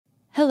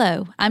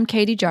Hello, I'm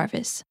Katie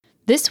Jarvis.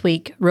 This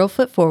week, Real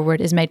Foot Forward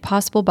is made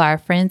possible by our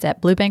friends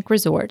at Blue Bank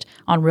Resort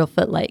on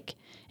Reelfoot Lake.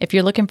 If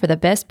you're looking for the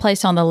best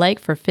place on the lake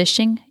for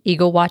fishing,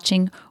 eagle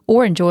watching,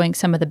 or enjoying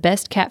some of the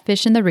best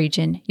catfish in the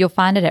region, you'll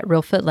find it at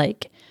Reelfoot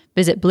Lake.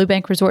 Visit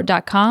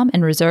bluebankresort.com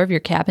and reserve your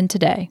cabin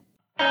today.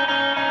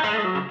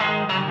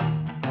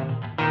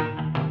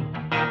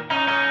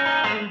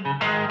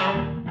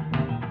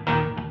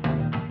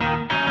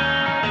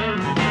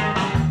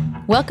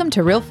 Welcome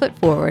to Real Foot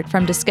Forward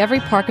from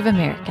Discovery Park of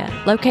America,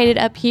 located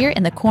up here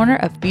in the corner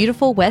of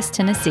beautiful West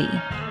Tennessee.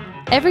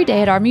 Every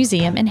day at our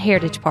museum and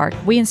Heritage Park,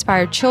 we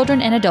inspire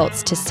children and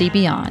adults to see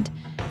beyond.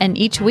 And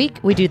each week,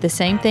 we do the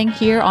same thing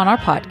here on our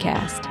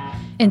podcast.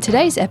 In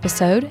today's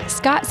episode,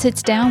 Scott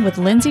sits down with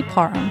Lindsay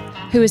Parham,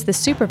 who is the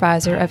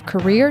supervisor of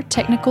career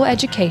technical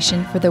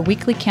education for the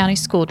Weakley County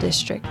School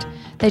District.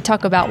 They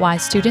talk about why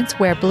students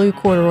wear blue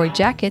corduroy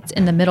jackets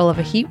in the middle of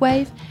a heat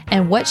wave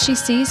and what she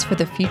sees for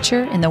the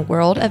future in the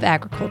world of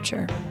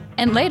agriculture.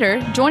 And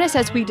later, join us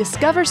as we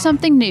discover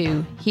something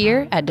new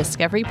here at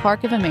Discovery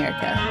Park of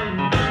America.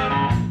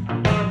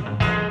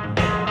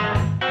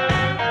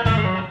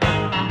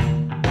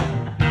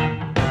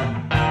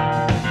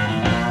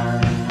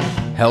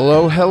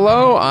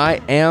 Hello.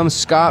 I am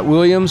Scott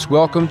Williams.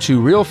 Welcome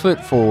to Real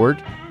Foot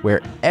Forward,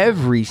 where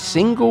every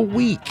single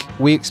week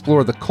we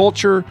explore the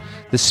culture,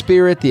 the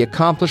spirit, the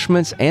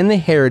accomplishments, and the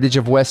heritage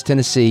of West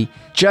Tennessee,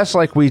 just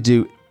like we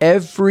do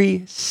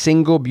every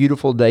single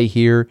beautiful day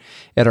here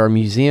at our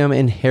Museum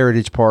and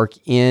Heritage Park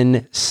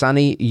in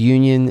sunny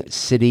Union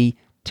City,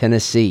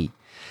 Tennessee.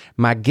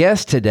 My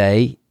guest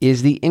today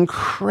is the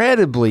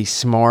incredibly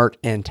smart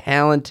and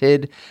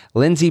talented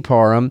Lindsay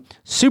Parham,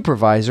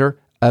 supervisor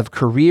of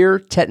career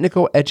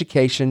technical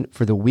education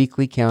for the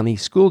Weakley County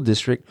School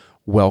District.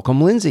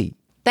 Welcome, Lindsay.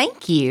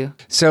 Thank you.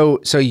 So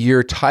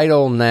your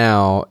title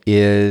now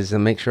is,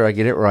 and make sure I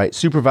get it right,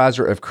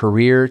 Supervisor of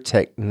Career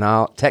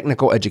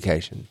Technical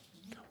Education.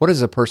 What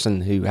does a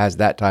person who has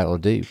that title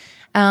do?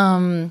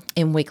 In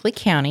Weakley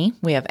County,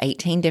 we have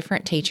 18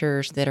 different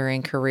teachers that are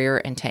in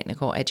career and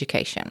technical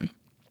education.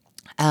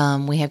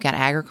 We have got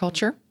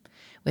agriculture,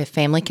 we have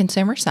family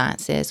consumer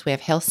sciences, we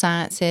have health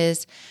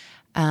sciences,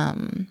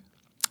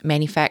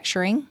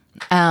 manufacturing,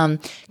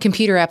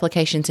 computer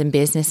applications and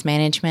business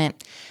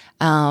management.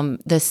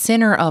 The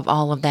center of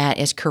all of that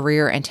is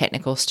career and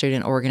technical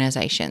student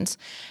organizations.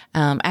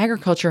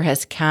 Agriculture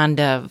has kind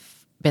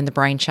of been the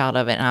brainchild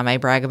of it, and I may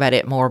brag about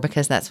it more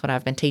because that's what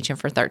I've been teaching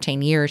for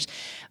 13 years.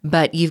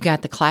 But you've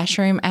got the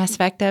classroom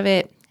aspect of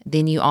it.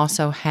 Then you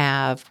also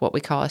have what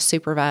we call a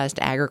supervised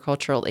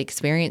agricultural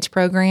experience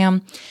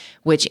program,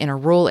 which in a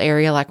rural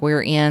area like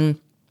we're in,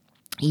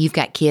 you've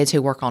got kids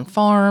who work on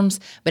farms,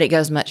 but it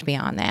goes much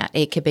beyond that.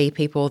 It could be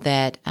people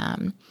that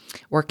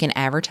work in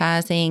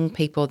advertising,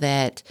 people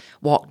that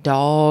walk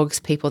dogs,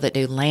 people that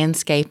do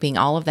landscaping,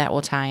 all of that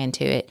will tie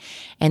into it.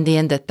 And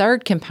then the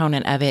third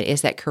component of it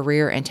is that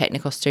career and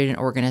technical student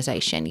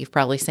organization. You've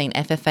probably seen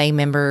FFA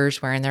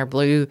members wearing their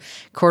blue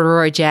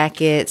corduroy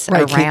jackets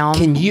around.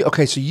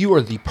 So you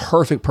are the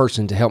perfect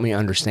person to help me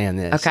understand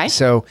this. Okay.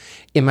 So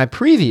in my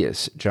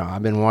previous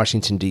job in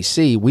Washington,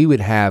 D.C., we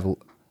would have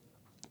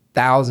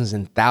thousands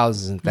and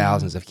thousands and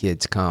thousands of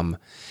kids come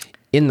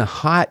in the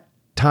hot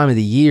time of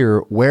the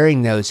year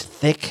wearing those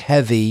thick,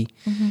 heavy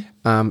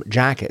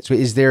jackets.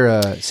 Is there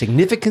a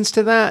significance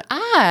to that?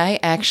 I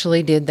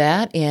actually did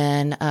that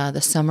in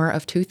the summer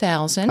of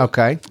 2000.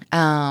 Okay.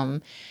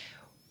 That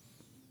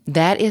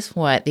is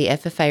what the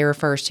FFA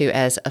refers to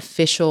as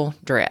official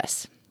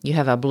dress. You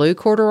have a blue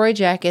corduroy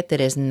jacket that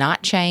has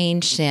not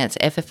changed since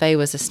FFA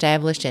was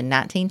established in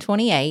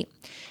 1928.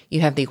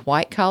 You have the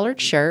white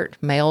collared shirt.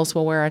 Males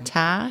will wear a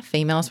tie.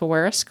 Females will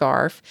wear a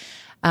scarf.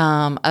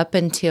 Up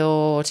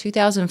until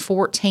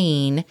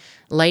 2014,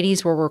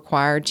 ladies were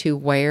required to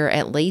wear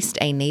at least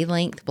a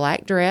knee-length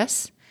black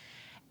dress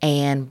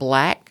and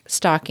black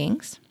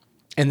stockings.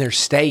 And their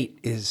state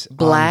is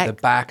black, on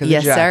the back of the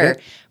yes, jacket.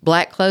 Sir.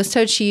 Black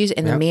closed-toed shoes,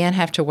 and the men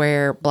have to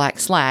wear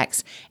black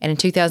slacks. And in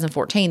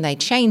 2014, they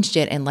changed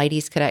it, and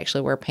ladies could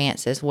actually wear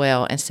pants as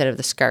well instead of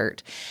the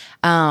skirt.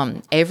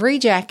 Every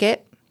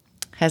jacket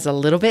has a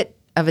little bit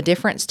of a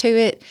difference to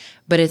it,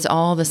 but it's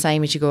all the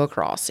same as you go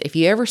across. If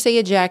you ever see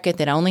a jacket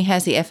that only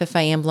has the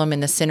FFA emblem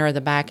in the center of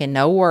the back and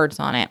no words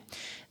on it,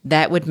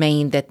 that would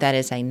mean that that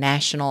is a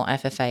national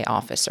FFA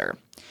officer.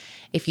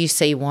 If you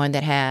see one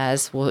that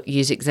has, we'll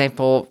use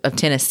example of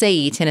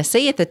Tennessee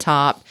at the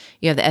top,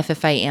 you have the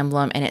FFA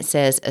emblem and it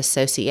says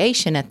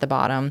association at the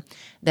bottom,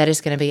 that is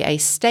going to be a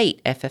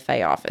state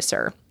FFA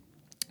officer.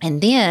 And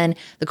then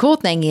the cool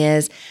thing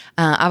is,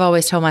 I've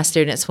always told my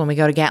students when we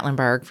go to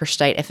Gatlinburg for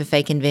state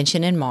FFA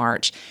convention in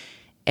March,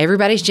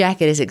 everybody's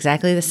jacket is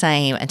exactly the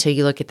same until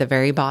you look at the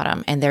very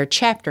bottom, and their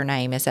chapter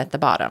name is at the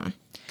bottom.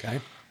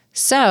 Okay.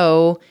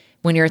 So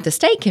When you're at the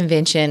state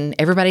convention,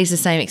 everybody's the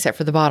same except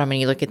for the bottom, and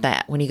you look at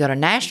that. When you go to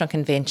national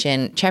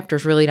convention,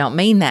 chapters really don't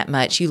mean that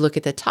much. You look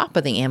at the top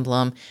of the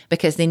emblem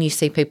because then you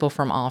see people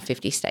from all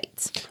 50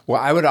 states. Well,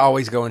 I would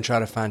always go and try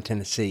to find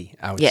Tennessee.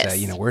 I would Yes.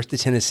 say, where's the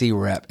Tennessee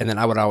rep? And then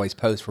I would always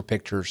pose for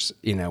pictures,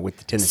 with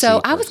the Tennessee.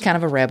 So I was person. kind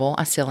of a rebel.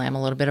 I still am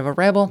a little bit of a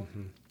rebel.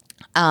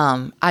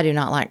 I do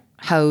not like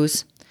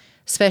hose,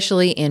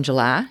 especially in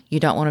July. You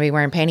don't want to be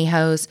wearing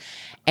pantyhose.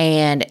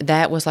 And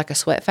that was like a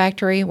sweat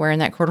factory, wearing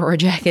that corduroy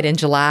jacket in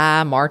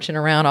July, marching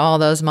around all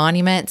those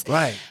monuments.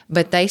 Right.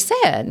 But they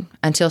said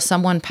until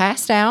someone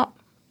passed out,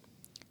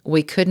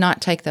 we could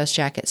not take those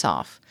jackets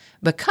off.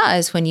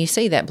 Because when you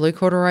see that blue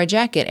corduroy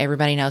jacket,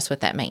 everybody knows what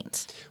that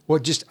means. Well,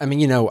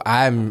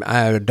 I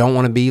don't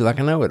want to be like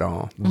a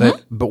know-it-all,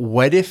 but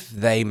what if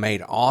they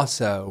made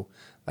also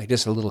like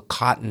just a little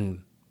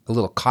cotton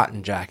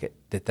jacket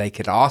that they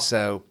could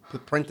also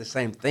print the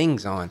same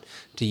things on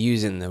to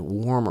use in the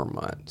warmer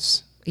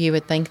months? You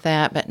would think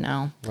that, but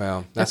no.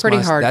 Well, They're pretty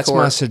hardcore. That's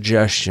my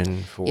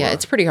suggestion for. Yeah,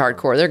 it's pretty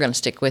hardcore. They're going to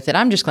stick with it.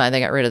 I'm just glad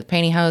they got rid of the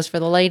pantyhose for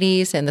the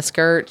ladies and the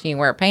skirt. You can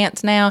wear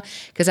pants now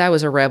because I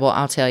was a rebel,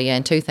 I'll tell you.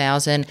 In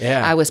 2000,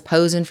 Yeah. I was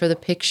posing for the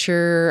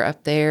picture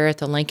up there at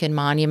the Lincoln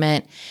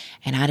Monument,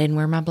 and I didn't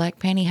wear my black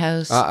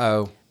pantyhose.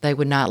 Uh-oh. They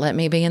would not let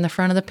me be in the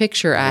front of the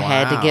picture. I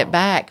had to Wow. get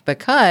back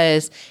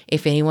because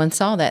if anyone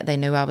saw that, they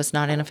knew I was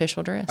not in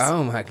official dress.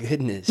 Oh my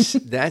goodness,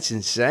 that's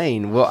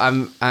insane. Well,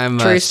 I'm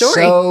True story.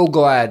 so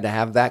glad to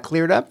have that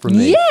cleared up for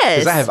me. Yes.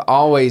 because I have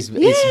always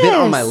it's been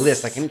on my Yes.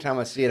 list. Like anytime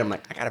I see it, I'm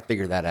like, I got to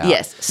figure that out.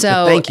 Yes.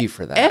 So thank you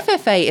for that.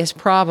 FFA is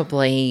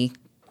probably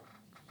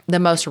the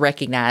most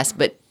recognized,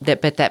 but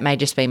that may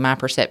just be my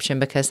perception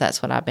because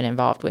that's what I've been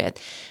involved with.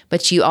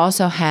 But you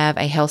also have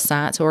a health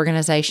science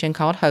organization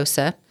called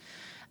HOSA,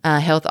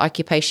 Health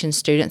Occupation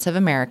Students of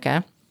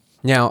America.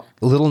 Now,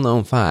 little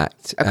known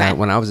fact: Okay.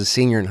 when I was a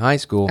senior in high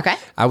school, Okay.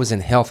 I was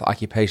in health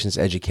occupations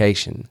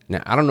education.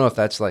 Now, I don't know if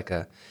that's like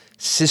a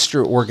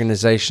sister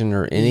organization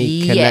or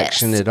any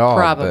connection at all.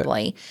 but-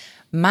 Probably.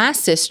 My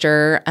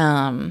sister,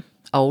 much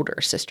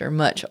older sister,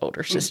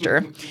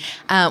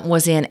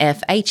 was in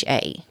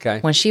FHA Okay.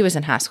 when she was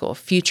in high school,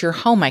 Future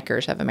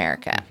Homemakers of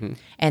America.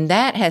 And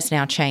that has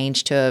now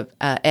changed to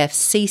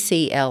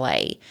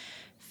FCCLA,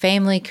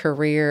 Family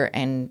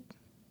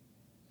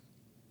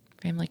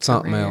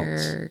Something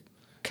Career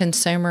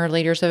Consumer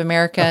Leaders of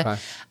America.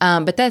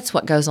 Okay. But that's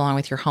what goes along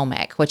with your home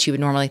ec, what you would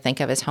normally think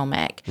of as home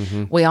ec.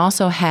 We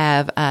also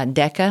have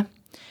DECA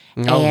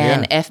and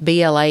yeah.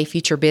 FBLA,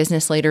 Future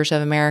Business Leaders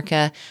of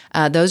America.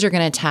 Those are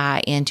going to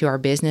tie into our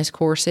business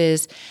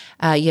courses.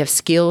 You have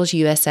Skills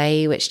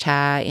USA, which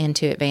tie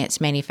into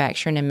advanced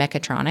manufacturing and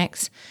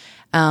mechatronics,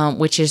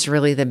 which is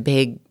really the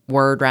big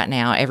word right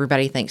now.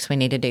 Everybody thinks we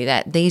need to do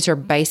that. These are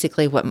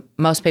basically what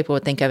most people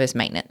would think of as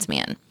maintenance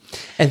men.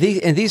 And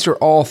these are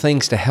all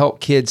things to help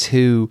kids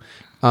who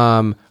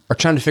are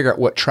trying to figure out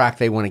what track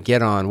they want to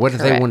get on. What do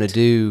they want to Correct.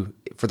 do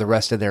for the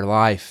rest of their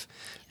life?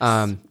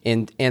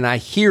 And I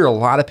hear a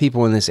lot of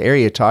people in this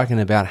area talking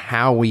about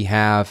how we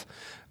have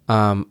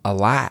a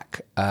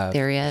lack of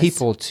There is.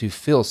 people to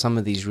fill some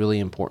of these really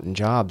important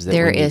jobs that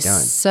There we need is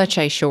done. such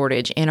a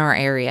shortage in our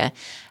area.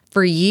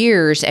 For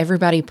years,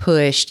 everybody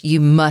pushed, you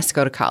must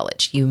go to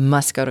college. You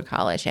must go to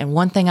college. And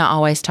one thing I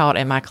always taught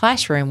in my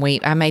classroom,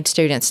 I made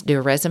students do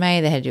a resume.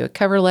 They had to do a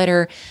cover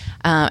letter,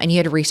 and you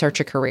had to research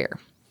a career.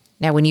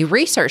 Now, when you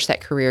research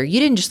that career,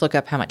 you didn't just look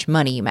up how much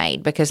money you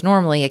made, because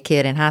normally a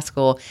kid in high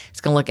school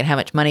is going to look at how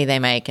much money they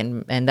make,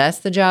 and that's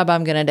the job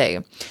I'm going to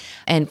do.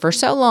 And for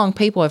so long,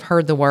 people have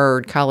heard the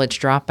word college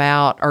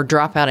dropout or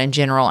dropout in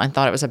general and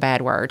thought it was a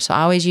bad word. So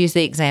I always use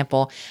the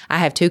example, I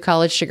have 2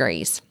 college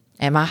degrees,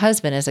 and my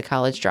husband is a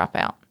college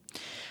dropout.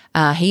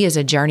 He is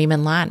a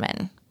journeyman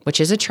lineman, which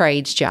is a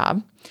trades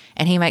job,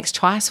 and he makes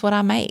twice what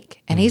I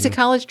make. And he's a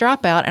college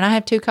dropout, and I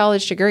have 2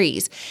 college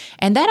degrees.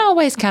 And that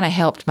always kind of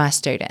helped my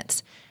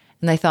students.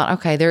 And they thought,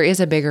 okay, there is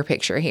a bigger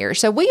picture here.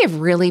 So we have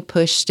really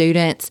pushed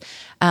students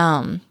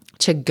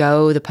to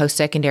go the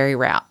post-secondary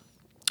route.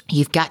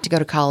 You've got to go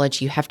to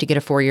college. You have to get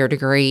a 4-year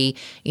degree.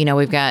 You know,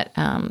 we've got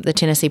the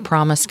Tennessee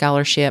Promise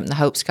Scholarship and the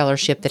Hope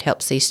Scholarship that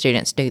helps these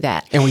students do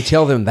that. And we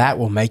tell them that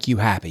will make you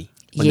happy.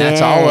 When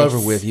that's all over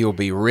Yes. with, you'll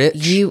be rich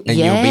and you'll be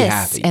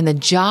Yes, happy. and the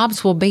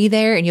jobs will be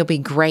there, and you'll be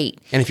great.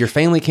 And if your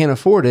family can't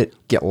afford it,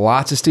 get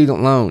lots of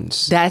student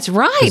loans. That's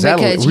right, 'Cause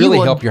that'll because really you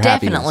will help your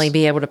definitely happiness.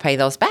 be able to pay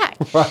those back.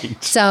 Right.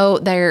 So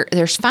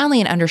there's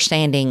finally an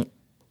understanding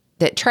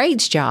that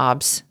trades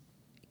jobs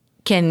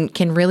can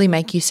really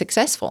make you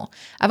successful.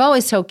 I've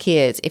always told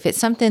kids, if it's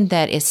something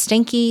that is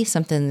stinky,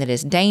 something that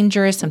is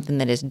dangerous, something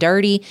that is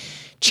dirty,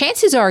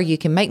 chances are you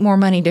can make more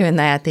money doing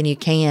that than you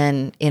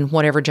can in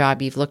whatever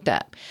job you've looked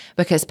up.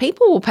 Because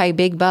people will pay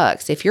big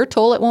bucks. If your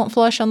toilet won't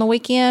flush on the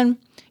weekend,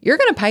 you're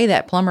going to pay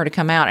that plumber to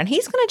come out, and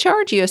he's going to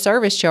charge you a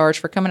service charge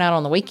for coming out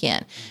on the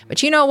weekend.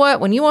 But you know what?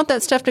 When you want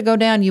that stuff to go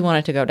down, you want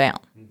it to go down.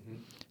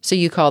 So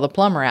you call the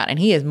plumber out, and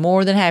he is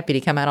more than happy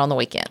to come out on the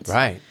weekends.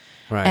 Right.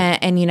 Right.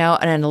 And you know,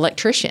 and an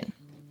electrician.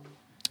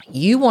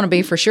 You want to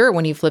be for sure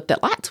when you flip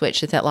that light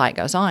switch that light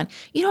goes on.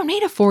 You don't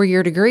need a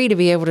 4-year degree to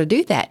be able to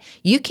do that.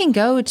 You can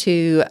go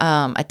to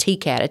a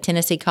TCAT, a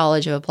Tennessee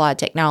College of Applied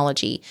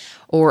Technology,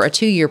 or a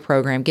 2-year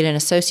program, get an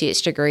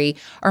associate's degree,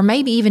 or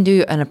maybe even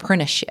do an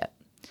apprenticeship,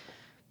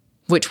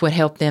 which would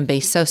help them be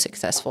so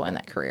successful in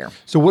that career.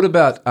 So what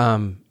about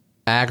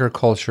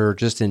agriculture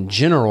just in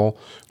general?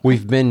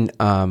 We've been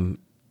doing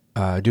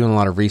a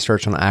lot of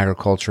research on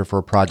agriculture for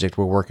a project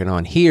we're working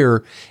on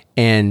here.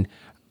 And,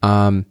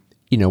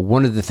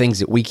 one of the things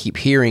that we keep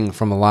hearing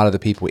from a lot of the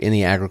people in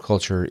the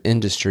agriculture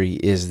industry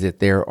is that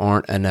there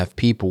aren't enough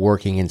people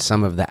working in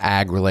some of the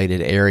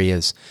ag-related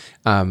areas.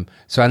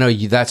 So I know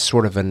that's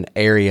sort of an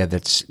area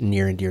that's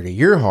near and dear to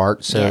your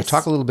heart. So Yes.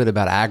 talk a little bit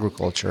about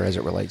agriculture as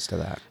it relates to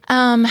that.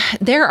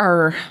 There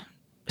are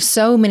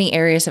so many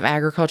areas of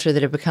agriculture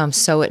that have become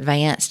so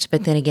advanced,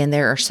 but then again,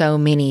 there are so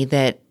many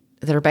that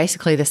are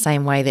basically the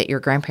same way that your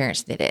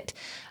grandparents did it.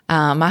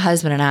 My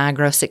husband and I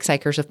grow 6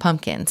 acres of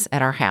pumpkins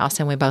at our house,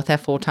 and we both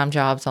have full-time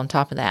jobs on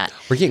top of that.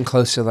 We're getting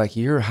close to like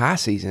your high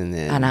season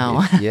then. I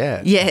know.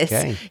 Yeah. Yes.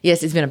 Okay.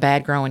 Yes, it's been a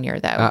bad growing year,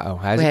 though. Uh-oh.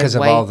 Has it? We had 'Cause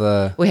of all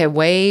the- We had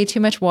way too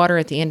much water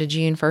at the end of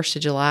June, 1st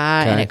of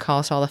July, and Okay. it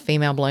caused all the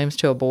female blooms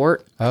to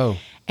abort. Oh.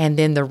 And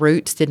then the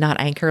roots did not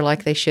anchor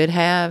like they should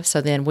have. So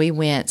then we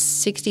went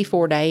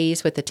 64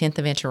 days with a 10th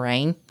of an inch of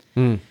rain.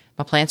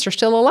 My plants are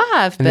still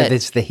alive, And but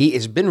it's the heat.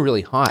 It's been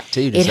really hot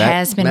too. Does it that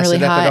has been mess really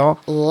it up hot. at all?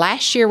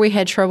 Last year we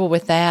had trouble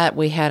with that.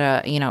 We had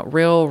a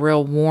real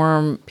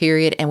warm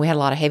period, and we had a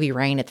lot of heavy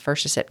rain at the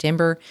 1st of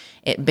September.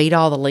 It beat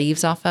all the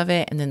leaves off of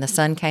it, and then the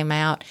sun came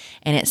out,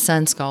 and it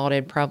sun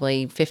scalded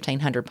probably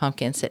 1,500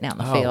 pumpkins sitting out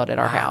in the field at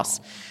our house.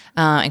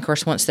 And of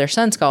course, once they're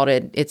sun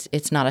scalded,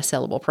 it's not a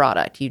sellable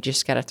product. You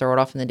just got to throw it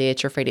off in the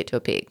ditch or feed it to a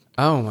pig.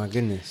 Oh my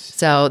goodness.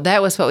 So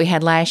that was what we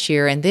had last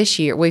year. And this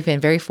year, we've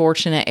been very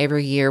fortunate.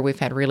 Every year, we've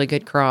had really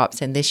good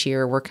crops. And this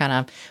year, we've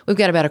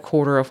got about a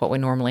quarter of what we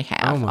normally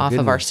have off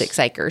of our goodness. 6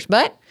 acres.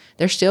 But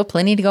there's still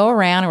plenty to go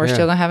around, and we're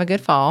still going to have a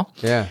good fall.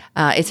 Yeah.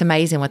 It's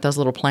amazing what those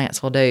little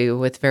plants will do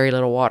with very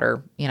little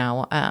water,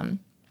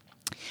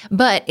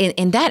 But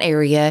in that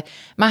area,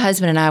 my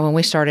husband and I, when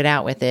we started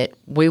out with it,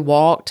 we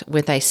walked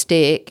with a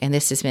stick, and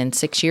this has been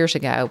 6 years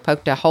ago,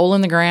 poked a hole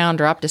in the ground,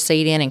 dropped a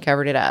seed in, and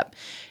covered it up.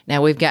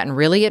 Now, we've gotten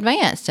really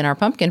advanced in our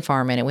pumpkin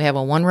farming, and we have a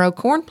 1-row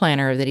corn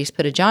planter that he's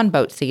put a John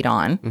boat seat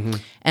on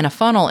and a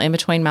funnel in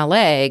between my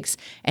legs,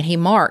 and he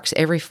marks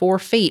every 4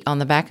 feet on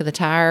the back of the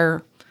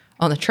tire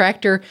on the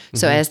tractor.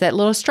 So as that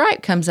little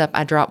stripe comes up,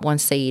 I drop 1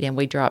 seed, and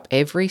we drop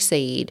every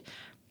seed,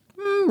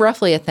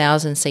 roughly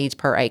 1,000 seeds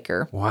per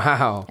acre.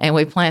 Wow. And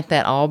we plant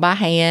that all by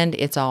hand.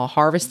 It's all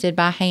harvested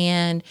by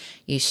hand.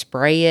 You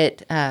spray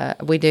it.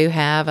 We do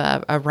have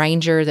a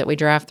Ranger that we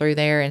drive through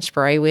there and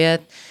spray with.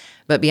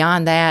 But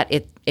beyond that,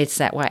 it's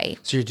that way.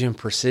 So you're doing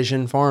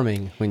precision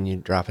farming when you're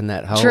dropping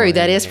that hole. True,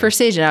 that in is there.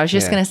 precision. I was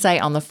just Yeah. going to say,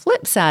 on the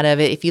flip side of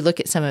it, if you look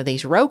at some of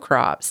these row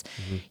crops,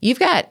 you've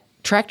got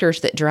tractors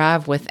that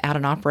drive without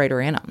an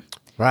operator in them.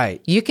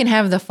 Right. You can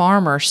have the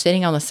farmer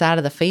sitting on the side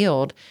of the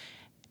field,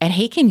 and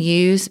he can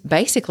use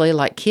basically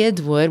like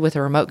kids would with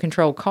a remote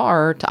control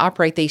car to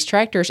operate these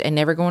tractors and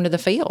never go into the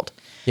field.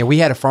 Yeah, we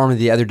had a farmer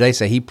the other day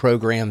say he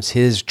programs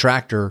his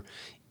tractor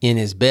in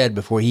his bed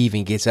before he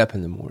even gets up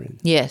in the morning.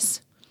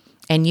 Yes.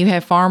 And you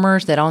have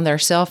farmers that on their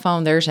cell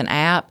phone, there's an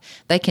app.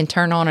 They can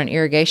turn on an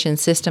irrigation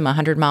system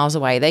 100 miles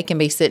away. They can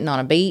be sitting on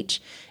a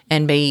beach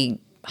and be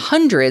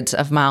hundreds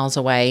of miles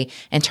away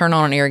and turn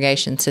on an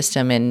irrigation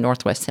system in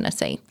Northwest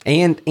Tennessee.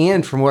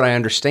 And from what I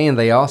understand,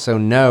 they also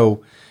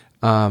know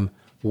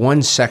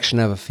one section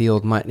of a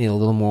field might need a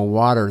little more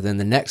water than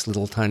the next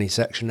little tiny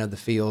section of the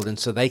field. And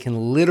so they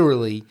can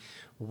literally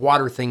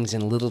water things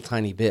in little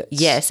tiny bits.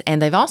 Yes,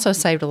 and they've also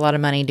saved a lot of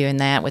money doing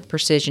that with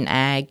precision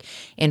ag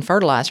and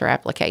fertilizer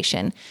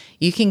application.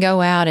 You can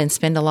go out and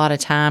spend a lot of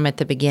time at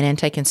the beginning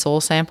taking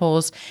soil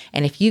samples,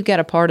 and if you've got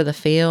a part of the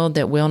field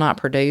that will not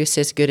produce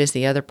as good as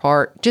the other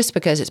part just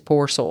because it's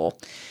poor soil,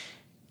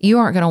 you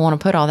aren't going to want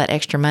to put all that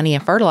extra money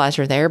in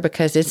fertilizer there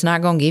because it's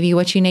not going to give you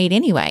what you need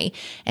anyway.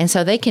 And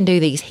so they can do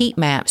these heat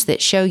maps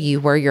that show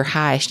you where your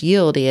highest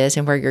yield is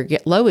and where your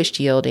lowest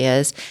yield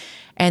is.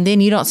 And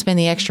then you don't spend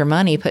the extra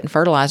money putting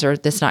fertilizer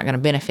that's not going to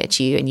benefit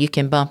you. And you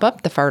can bump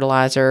up the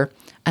fertilizer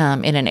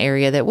in an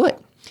area that would.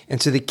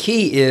 And so the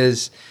key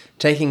is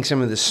taking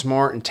some of the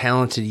smart and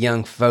talented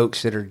young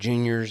folks that are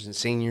juniors and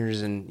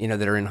seniors and,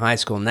 that are in high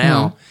school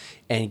now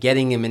and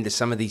getting them into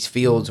some of these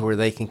fields where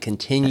they can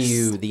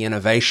continue the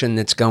innovation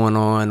that's going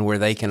on, where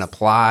they can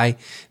apply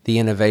the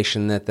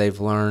innovation that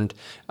they've learned.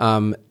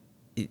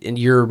 In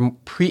your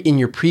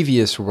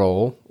previous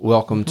role,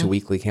 welcome to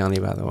Weakley County,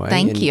 by the way.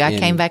 Thank you. I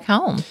came back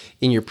home.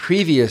 In your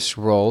previous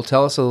role,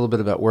 tell us a little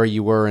bit about where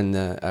you were and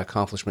the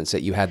accomplishments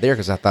that you had there,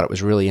 because I thought it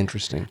was really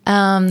interesting.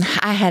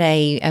 I had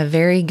a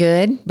very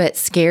good but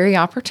scary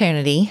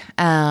opportunity.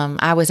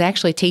 I was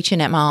actually teaching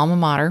at my alma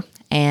mater,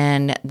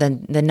 and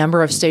the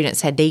number of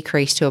students had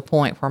decreased to a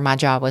point where my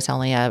job was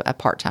only a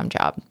part-time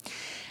job.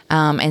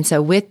 And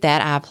so with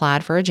that, I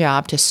applied for a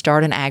job to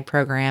start an ag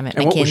program at McKinney.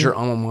 And what was your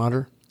alma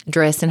mater?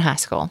 Dresden High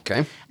School.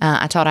 Okay.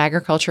 I taught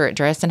agriculture at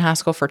Dresden High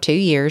School for 2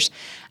 years.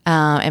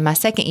 In my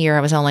second year,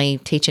 I was only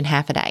teaching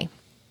half a day.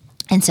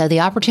 And so the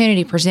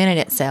opportunity presented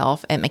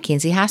itself at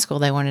McKenzie High School.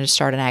 They wanted to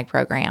start an ag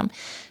program.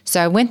 So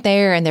I went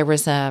there, and there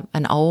was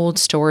an old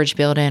storage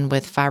building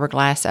with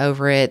fiberglass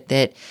over it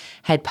that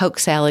had poke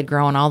salad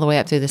growing all the way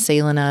up through the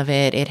ceiling of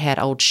it. It had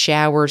old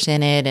showers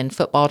in it and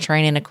football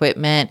training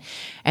equipment.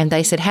 And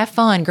they said, have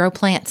fun, grow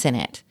plants in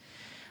it.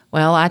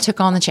 Well, I took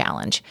on the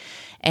challenge.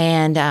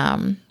 And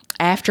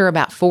after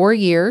about 4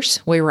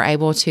 years, we were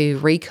able to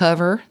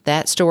recover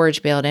that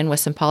storage building with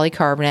some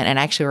polycarbonate and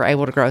actually were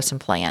able to grow some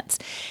plants.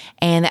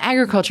 And the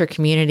agriculture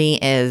community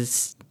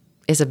is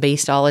a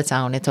beast all its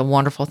own. It's a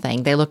wonderful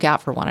thing. They look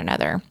out for one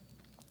another.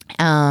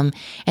 And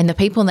the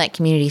people in that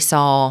community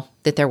saw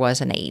that there was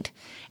a need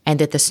and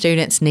that the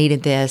students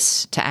needed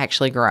this to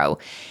actually grow.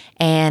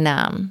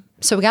 And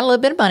so we got a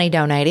little bit of money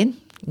donated,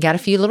 got a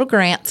few little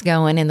grants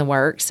going in the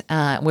works.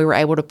 We were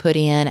able to put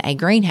in a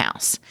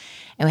greenhouse.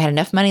 And we had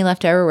enough money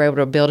left over. We were able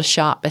to build a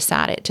shop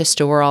beside it to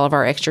store all of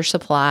our extra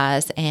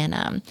supplies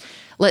and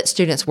let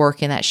students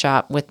work in that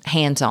shop with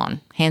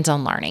hands-on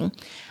learning.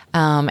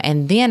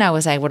 And then I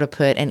was able to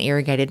put an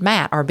irrigated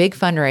mat. Our big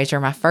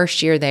fundraiser, my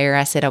first year there,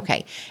 I said,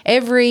 okay,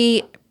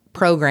 every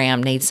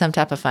program needs some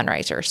type of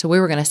fundraiser. So we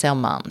were going to sell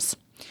mums.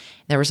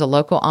 There was a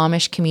local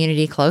Amish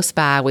community close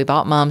by we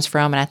bought mums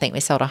from, and I think we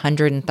sold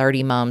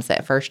 130 mums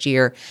that first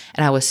year.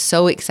 And I was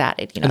so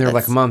excited. And they're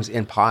like mums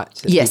in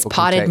pots. Yes,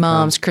 potted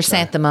mums,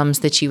 chrysanthemums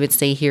that you would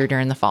see here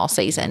during the fall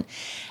season.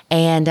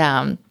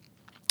 And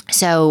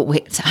so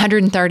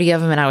 130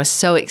 of them, and I was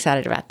so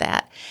excited about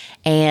that.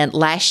 And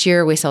last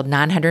year we sold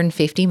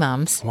 950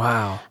 mums.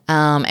 Wow.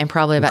 And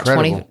probably about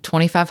Incredible.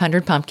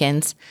 2,500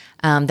 pumpkins.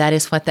 That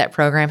is what that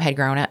program had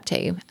grown up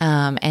to.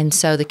 And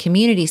so the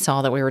community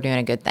saw that we were doing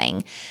a good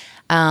thing.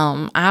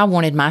 I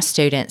wanted my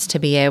students to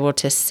be able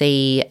to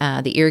see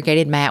the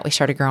irrigated mat. We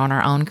started growing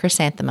our own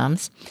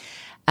chrysanthemums.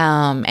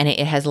 And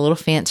it has a little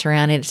fence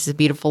around it. It's a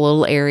beautiful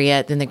little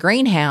area. Then the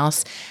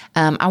greenhouse,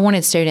 I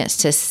wanted students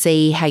to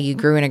see how you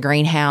grew in a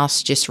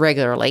greenhouse just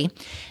regularly.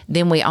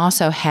 Then we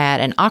also had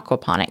an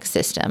aquaponics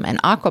system.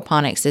 And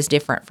aquaponics is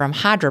different from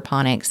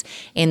hydroponics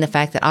in the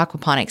fact that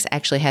aquaponics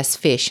actually has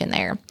fish in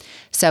there.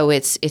 So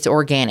it's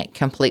organic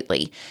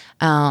completely.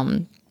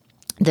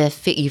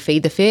 You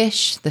feed the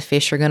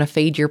fish are going to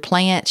feed your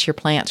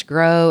plants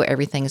grow,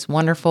 everything's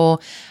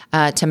wonderful.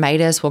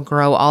 Tomatoes will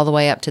grow all the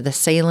way up to the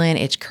ceiling.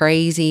 It's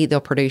crazy.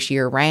 They'll produce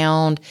year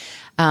round.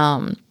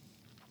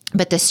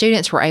 But the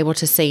students were able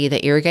to see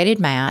the irrigated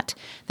mat.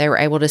 They were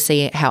able to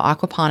see how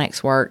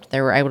aquaponics worked.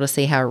 They were able to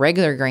see how a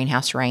regular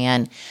greenhouse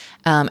ran.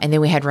 And then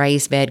we had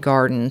raised bed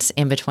gardens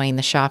in between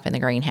the shop and the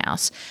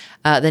greenhouse.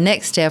 The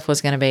next step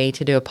was going to be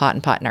to do a pot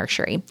and pot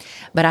nursery.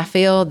 But I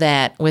feel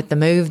that with the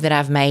move that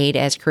I've made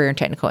as career and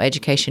technical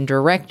education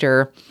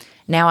director,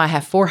 now I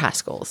have 4 high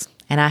schools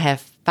and I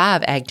have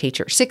 6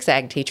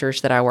 ag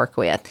teachers that I work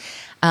with.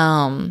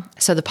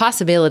 So the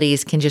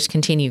possibilities can just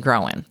continue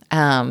growing.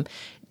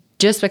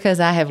 Just because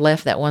I have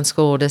left that one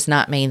school does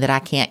not mean that I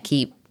can't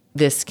keep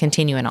this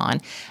continuing on.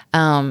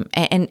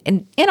 And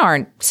in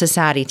our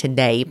society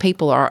today,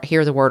 people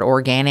hear the word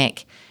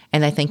organic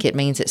and they think it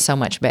means it's so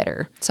much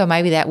better. So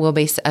maybe that will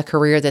be a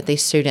career that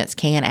these students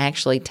can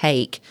actually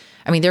take.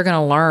 I mean, they're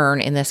going to learn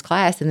in this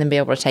class and then be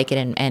able to take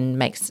it and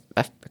make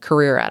a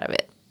career out of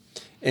it.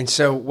 And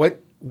so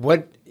what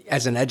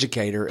as an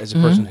educator, as a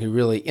person who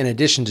really, in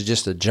addition to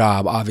just a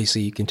job,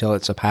 obviously you can tell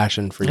it's a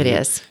passion for you. It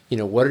is. You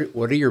know,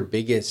 what are your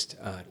biggest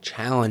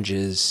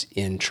challenges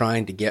in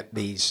trying to get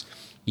these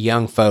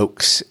young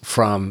folks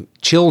from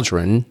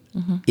children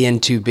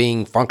into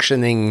being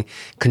functioning,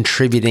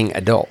 contributing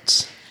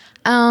adults?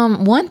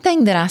 One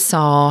thing that I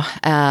saw,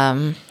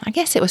 I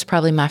guess it was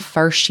probably my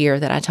first year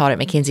that I taught at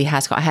McKenzie High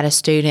School. I had a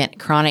student,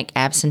 chronic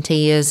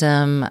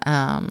absenteeism,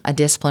 a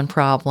discipline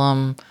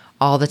problem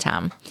all the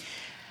time.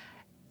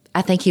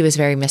 I think he was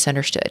very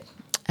misunderstood.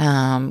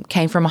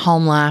 Came from a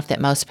home life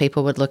that most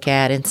people would look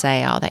at and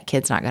say, oh, that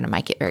kid's not going to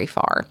make it very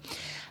far.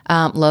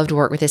 Loved to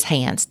work with his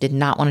hands, did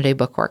not want to do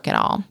bookwork at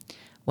all.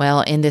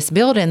 Well, in this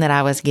building that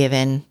I was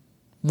given,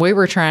 we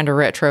were trying to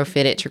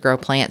retrofit it to grow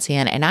plants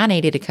in, and I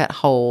needed to cut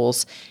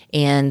holes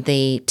in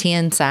the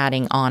tin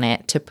siding on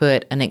it to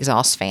put an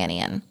exhaust fan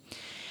in.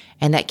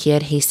 And that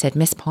kid, he said,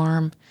 Miss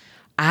Parham,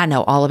 I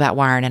know all about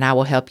wiring and I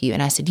will help you.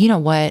 And I said, you know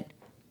what?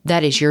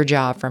 That is your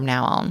job from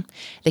now on.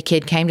 The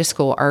kid came to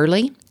school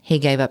early. He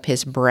gave up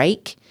his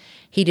break.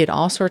 He did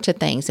all sorts of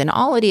things. And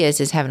all it is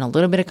having a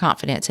little bit of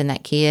confidence in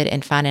that kid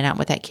and finding out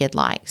what that kid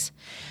likes.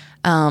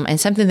 And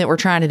something that we're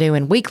trying to do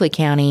in Weakley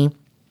County,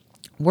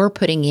 we're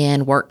putting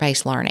in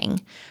work-based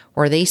learning,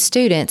 where these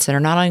students that are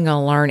not only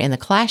going to learn in the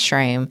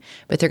classroom,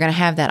 but they're going to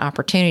have that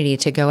opportunity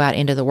to go out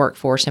into the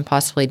workforce and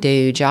possibly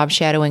do job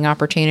shadowing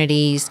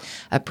opportunities,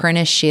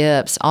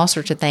 apprenticeships, all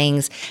sorts of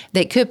things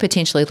that could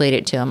potentially lead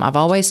it to them. I've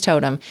always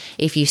told them,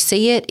 if you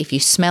see it, if you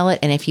smell it,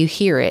 and if you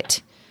hear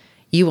it,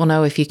 you will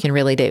know if you can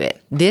really do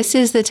it. This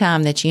is the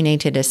time that you need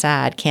to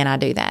decide, can I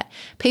do that?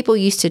 People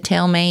used to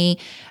tell me,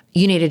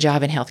 you need a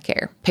job in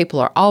healthcare. People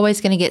are always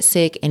going to get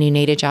sick, and you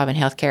need a job in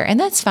healthcare. And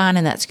that's fine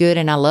and that's good.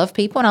 And I love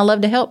people and I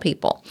love to help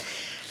people.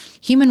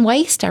 Human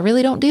waste, I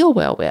really don't deal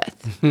well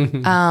with.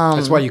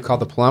 That's why you call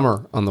the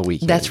plumber on the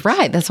weekend. That's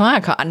right. That's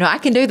why I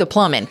can do the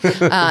plumbing.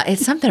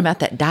 It's something about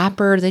that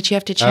diaper that you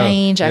have to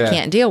change. I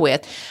can't deal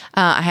with.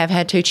 I have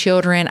had 2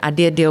 children. I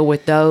did deal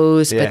with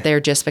those, but they're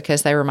just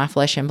because they were my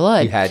flesh and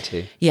blood. You had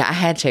to. Yeah, I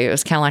had to. It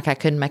was kind of like I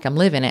couldn't make them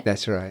live in it.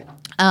 That's right.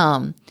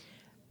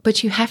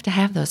 But you have to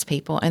have those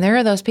people. And there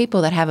are those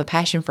people that have a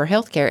passion for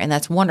healthcare, and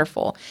that's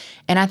wonderful.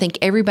 And I think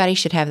everybody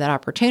should have that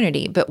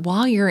opportunity. But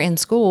while you're in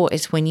school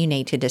is when you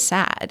need to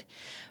decide,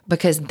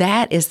 because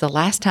that is the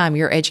last time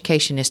your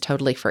education is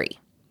totally free.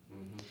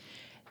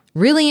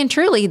 Really and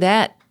truly,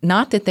 that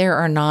not that there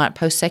are not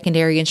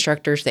post-secondary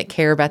instructors that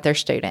care about their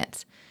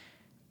students,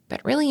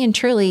 but really and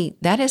truly,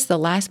 that is the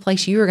last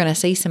place you are going to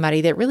see somebody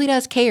that really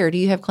does care. Do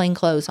you have clean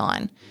clothes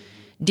on?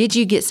 Did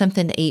you get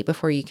something to eat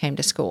before you came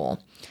to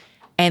school?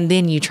 And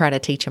then you try to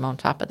teach them on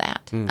top of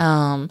that.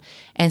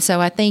 And so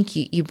I think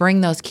you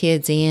bring those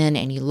kids in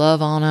and you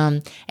love on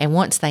them. And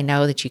once they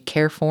know that you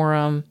care for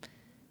them,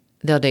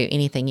 they'll do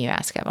anything you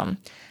ask of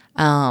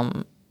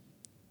them.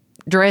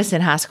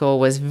 Dresden High School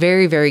was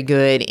very, very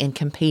good in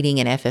competing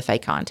in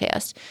FFA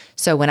contests.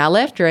 So when I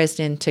left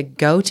Dresden to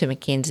go to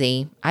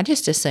McKenzie, I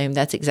just assumed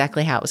that's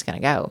exactly how it was going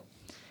to go.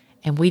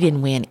 And we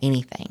didn't win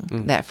anything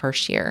that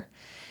first year.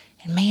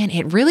 And man,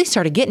 it really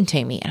started getting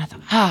to me. And I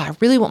thought, I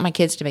really want my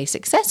kids to be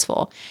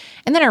successful.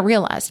 And then I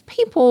realized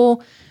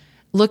people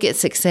look at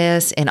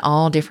success in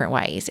all different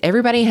ways.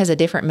 Everybody has a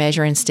different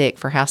measuring stick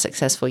for how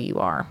successful you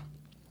are.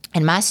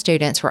 And my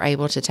students were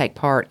able to take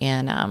part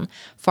in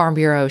Farm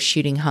Bureau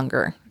Shooting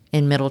Hunger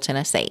in Middle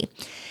Tennessee.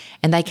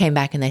 And they came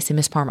back and they said,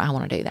 Miss Parma, I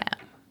want to do that.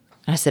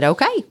 And I said,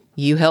 okay,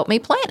 you help me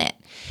plan it.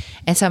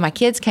 And so my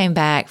kids came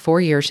back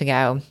 4 years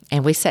ago,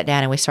 and we sat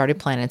down and we started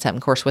planning something.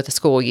 Of course, with a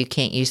school, you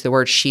can't use the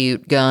word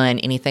shoot, gun,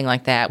 anything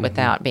like that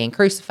without being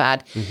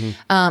crucified.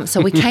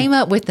 So we came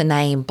up with the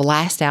name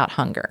Blast Out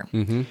Hunger.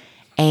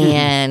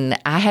 And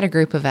I had a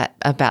group of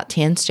about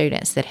 10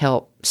 students that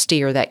helped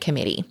steer that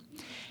committee.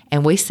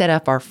 And we set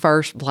up our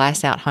first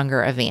Blast Out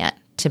Hunger event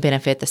to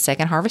benefit the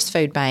Second Harvest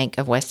Food Bank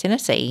of West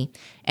Tennessee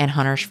and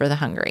Hunters for the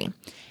Hungry.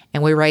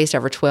 And we raised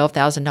over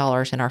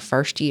 $12,000 in our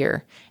first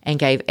year and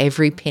gave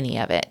every penny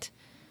of it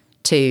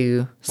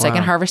to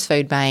Second Harvest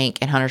Food Bank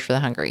and Hunters for the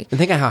Hungry. And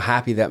think of how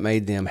happy that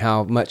made them,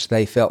 how much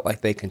they felt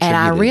like they contributed.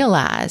 And I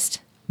realized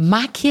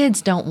my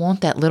kids don't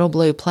want that little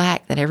blue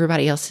plaque that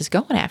everybody else is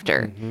going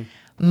after.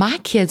 My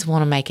kids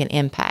want to make an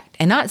impact.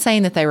 And not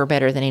saying that they were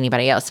better than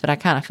anybody else, but I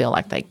kind of feel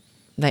like they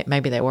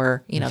maybe they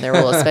were, they were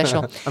a little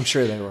special. I'm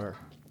sure they were.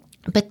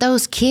 But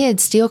those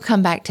kids still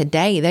come back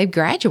today. They've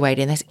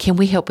graduated and they said, can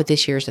we help with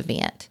this year's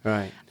event?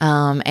 Right.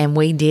 And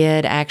we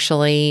did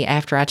actually,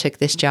 after I took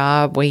this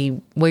job, we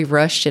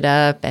rushed it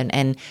up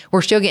and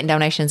we're still getting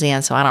donations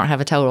in. So I don't have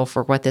a total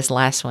for what this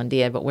last one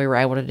did, but we were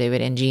able to do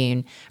it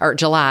in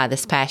July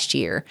this past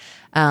year.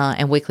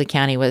 And Weakley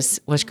County was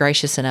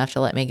gracious enough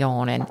to let me go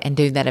on and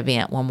do that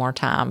event one more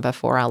time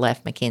before I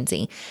left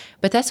McKenzie.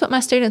 But that's what my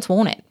students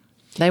wanted.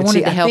 They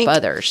wanted to help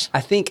others.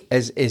 I think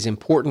as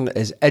important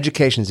as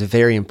education is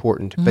very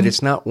important, but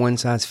it's not one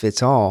size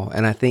fits all.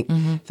 And I think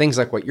things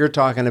like what you're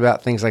talking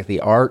about, things like the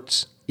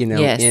arts,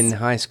 in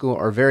high school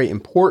are very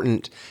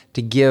important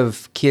to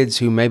give kids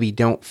who maybe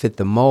don't fit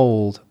the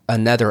mold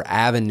another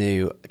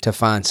avenue to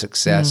find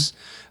success.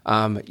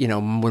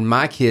 When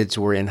my kids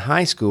were in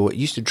high school, it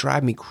used to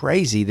drive me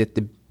crazy that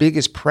the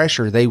biggest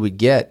pressure they would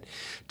get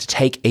to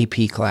take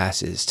AP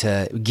classes,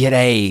 to get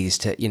A's,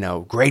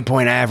 to, grade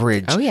point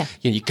average. Oh, yeah.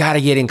 You got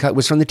to get in cut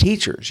was from the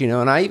teachers,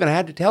 and I even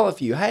had to tell a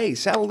few, hey,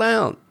 settle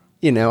down.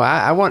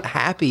 I want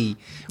happy,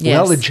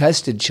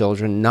 well-adjusted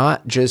children,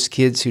 not just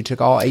kids who took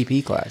all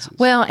AP classes.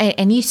 Well,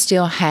 and you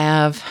still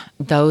have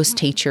those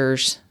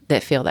teachers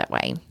that feel that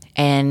way.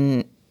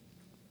 And,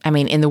 I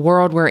mean, in the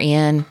world we're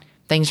in,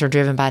 things are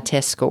driven by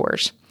test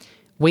scores.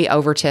 We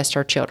over-test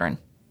our children,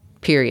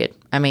 period.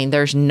 I mean,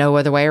 there's no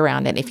other way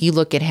around it. If you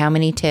look at how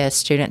many tests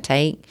students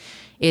take,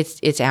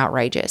 it's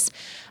outrageous.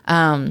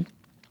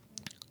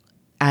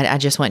 I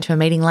just went to a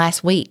meeting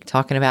last week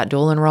talking about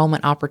dual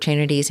enrollment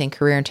opportunities in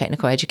career and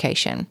technical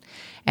education.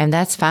 And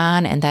that's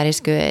fine and that is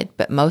good.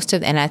 But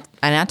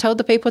I told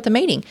the people at the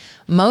meeting,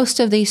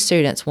 most of these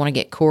students want to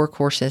get core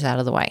courses out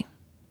of the way.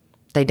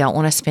 They don't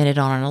want to spend it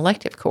on an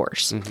elective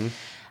course.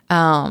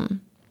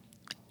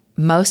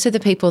 Most of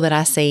the people that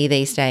I see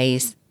these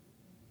days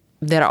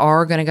that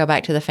are going to go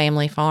back to the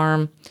family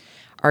farm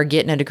are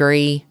getting a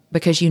degree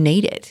because you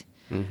need it.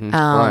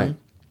 Right.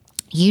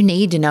 You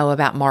need to know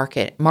about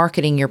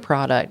marketing your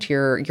product,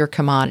 your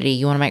commodity.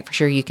 You want to make for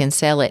sure you can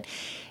sell it.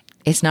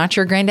 It's not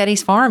your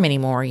granddaddy's farm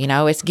anymore.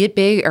 It's get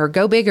big or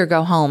go big or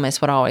go home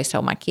is what I always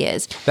tell my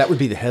kids. That would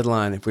be the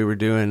headline if we were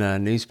doing a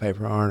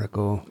newspaper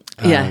article.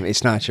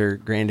 It's not your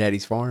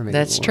granddaddy's farm anymore.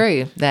 That's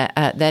true.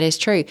 That is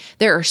true.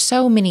 There are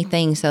so many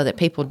things, though, that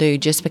people do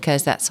just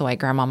because that's the way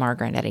grandmama or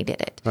granddaddy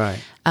did it. Right.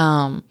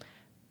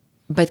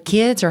 But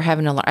kids are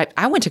having to learn.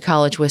 I went to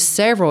college with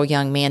several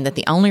young men that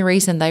the only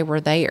reason they were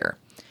there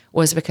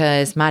was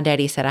because my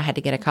daddy said I had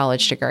to get a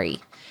college degree.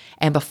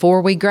 And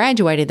before we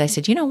graduated, they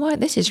said, you know what,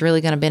 this is really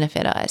going to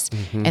benefit us.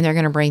 And they're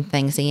going to bring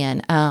things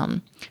in.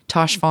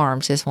 Tosh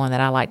Farms is one that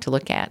I like to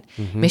look at.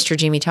 Mr.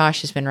 Jimmy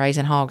Tosh has been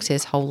raising hogs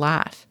his whole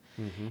life.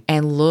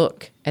 And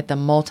look at the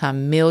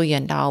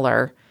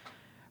multi-million-dollar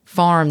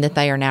farm that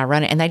they are now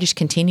running. And they just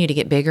continue to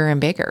get bigger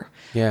and bigger.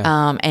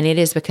 Yeah. And it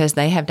is because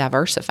they have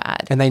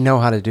diversified. And they know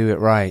how to do it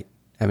right.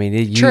 I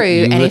mean, True.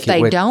 And if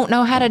they don't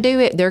know how to do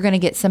it, they're going to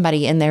get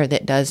somebody in there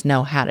that does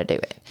know how to do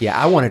it.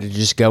 Yeah, I wanted to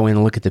just go in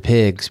and look at the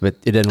pigs, but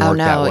it didn't work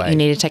that way. Oh, no, you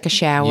need to take a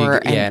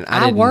shower. And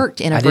I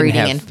worked in a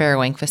breeding and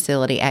farrowing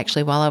facility,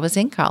 actually, while I was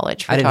in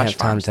college for I didn't Tosh have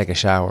time Farms. to take a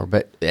shower,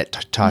 but at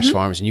Tosh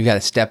Farms, and you got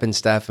to step in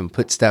stuff and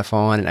put stuff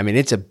on. And I mean,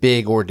 it's a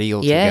big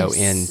ordeal to go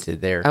into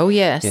there. Oh,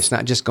 yes. It's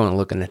not just going and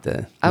looking at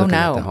the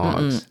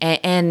hogs.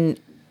 And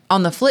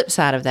on the flip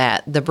side of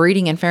that, the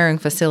breeding and farrowing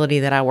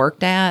facility that I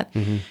worked at,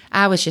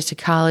 I was just a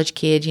college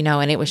kid,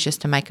 and it was just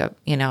to make a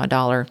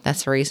dollar.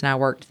 That's the reason I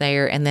worked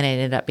there. And then it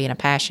ended up being a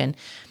passion.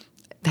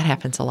 That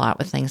happens a lot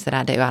with things that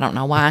I do. I don't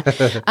know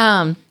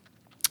why.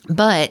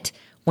 But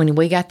when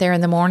we got there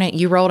in the morning,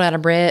 you rolled out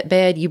of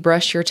bed, you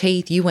brushed your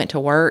teeth, you went to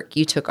work,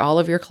 you took all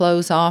of your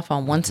clothes off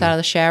on one side of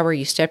the shower,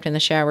 you stepped in the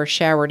shower,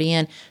 showered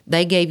in.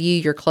 They gave you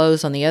your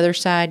clothes on the other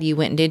side. You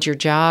went and did your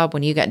job.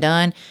 When you got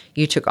done,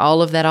 you took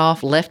all of that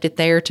off, left it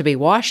there to be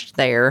washed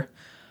there,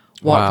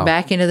 walked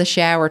back into the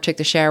shower, took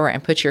the shower,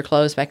 and put your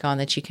clothes back on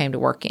that you came to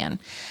work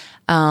in.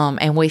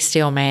 And we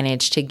still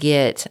managed to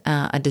get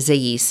a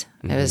disease.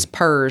 It was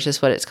PRRS is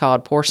what it's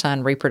called,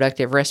 porcine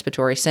reproductive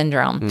respiratory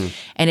syndrome.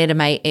 And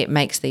it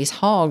makes these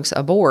hogs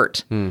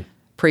abort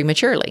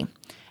prematurely.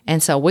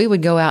 And so we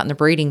would go out in the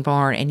breeding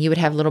barn and you would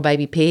have little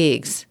baby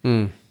pigs.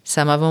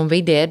 Some of them would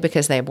be dead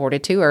because they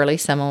aborted too early.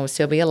 Some of them would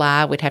still be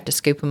alive. We'd have to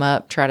scoop them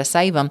up, try to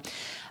save them.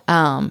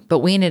 But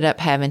we ended up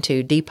having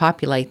to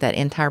depopulate that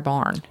entire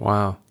barn.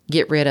 Wow.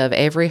 Get rid of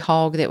every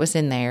hog that was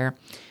in there.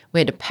 We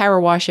had to power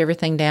wash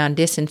everything down,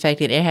 disinfect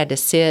it. It had to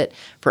sit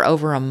for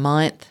over a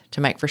month to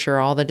make for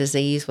sure all the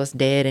disease was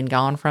dead and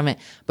gone from it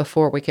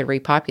before we could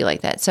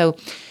repopulate that. So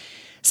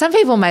some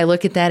people may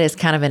look at that as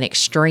kind of an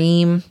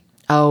extreme.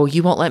 Oh,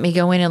 you won't let me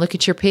go in and look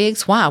at your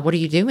pigs? Why? What are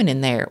you doing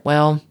in there?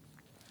 Well,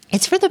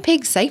 it's for the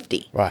pig's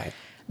safety. Right.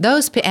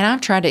 And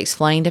I've tried to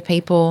explain to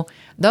people,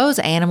 those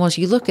animals,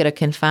 you look at a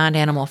confined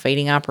animal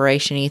feeding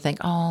operation and you think,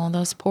 oh,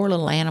 those poor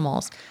little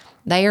animals.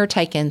 They are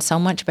taken so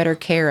much better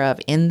care of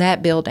in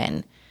that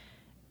building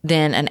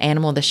than an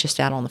animal that's just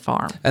out on the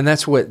farm. And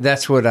that's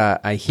what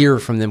I hear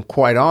from them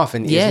quite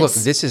often is, look,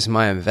 this is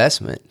my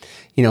investment.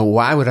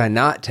 Why would I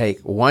not take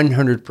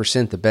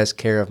 100% the best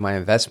care of my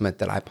investment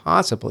that I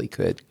possibly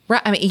could?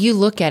 Right. I mean, you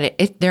look at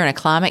it, they're in a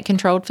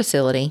climate-controlled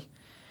facility.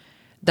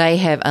 They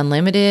have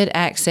unlimited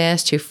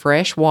access to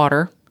fresh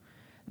water.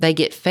 They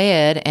get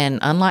fed, and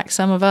unlike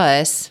some of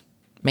us,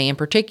 me in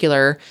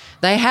particular,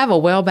 they have a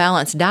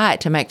well-balanced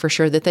diet to make for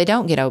sure that they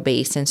don't get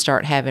obese and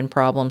start having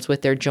problems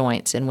with their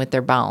joints and with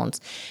their bones.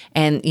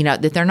 And,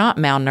 that they're not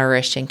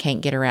malnourished and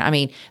can't get around. I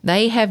mean,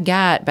 they have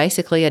got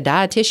basically a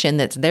dietitian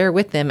that's there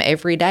with them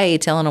every day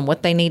telling them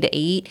what they need to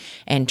eat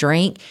and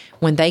drink.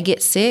 When they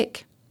get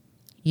sick,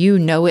 you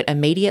know it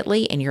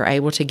immediately, and you're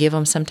able to give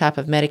them some type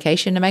of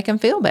medication to make them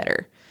feel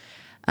better.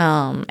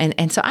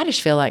 And so I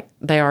just feel like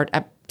they are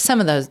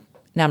some of those.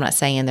 Now, I'm not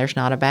saying there's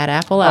not a bad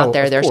apple out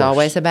there. There's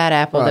always a bad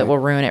apple that will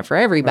ruin it for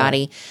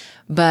everybody.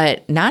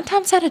 Right. But 9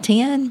 times out of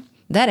 10,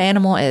 that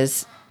animal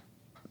is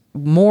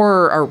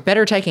more or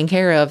better taken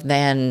care of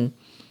than,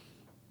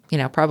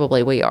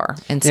 probably we are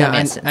in some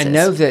instances. I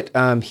know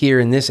that here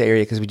in this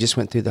area, because we just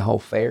went through the whole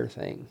fair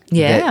thing.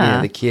 Yeah.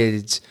 That, the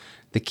kids,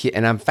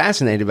 and I'm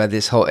fascinated by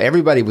this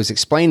everybody was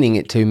explaining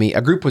it to me. A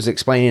group was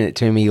explaining it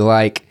to me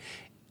like,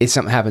 it's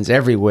something happens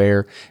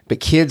everywhere, but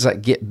kids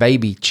get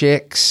baby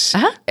chicks.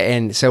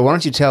 And so why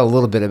don't you tell a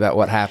little bit about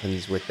what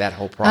happens with that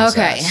whole process?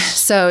 Okay.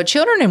 So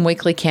children in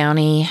Weakley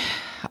County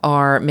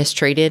are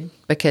mistreated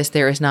because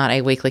there is not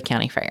a Weakley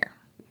County fair.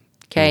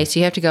 Okay. So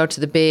you have to go to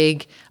the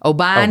big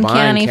Obion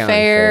County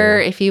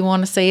Fair if you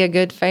want to see a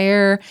good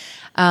fair.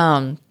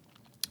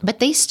 But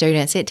these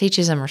students, it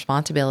teaches them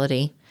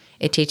responsibility.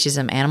 It teaches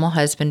them animal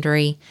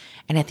husbandry.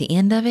 And at the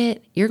end of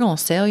it, you're going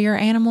to sell your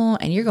animal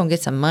and you're going to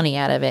get some money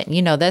out of it.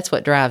 And that's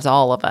what drives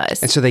all of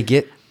us. And so they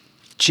get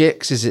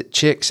chicks. Is it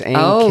chicks and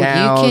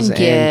cows and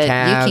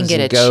calves? You can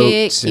get a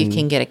chick, you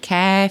can get a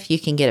calf, you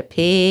can get a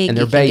pig, and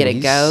you can get a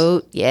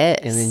goat. Yes.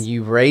 And then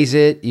you raise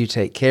it, you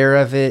take care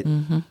of it,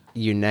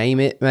 you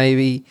name it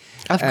maybe.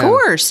 Of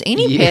course.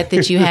 Any pet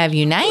that you have,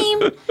 you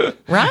name,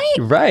 right?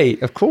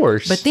 Right, of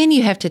course. But then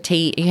you have to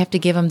you have to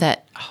give them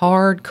that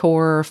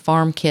hardcore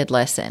farm kid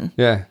lesson.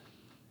 Yeah.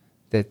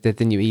 That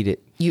then you eat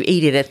it. You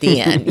eat it at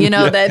the end.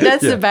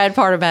 That's the bad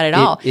part about it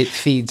all. It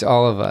feeds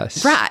all of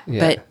us. Right.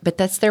 Yeah. But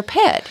that's their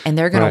pet. And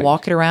they're going to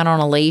walk it around on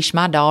a leash.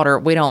 My daughter,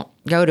 we don't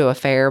go to a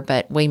fair,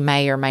 but we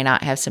may or may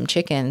not have some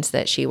chickens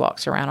that she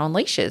walks around on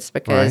leashes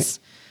because,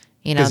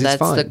 that's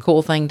the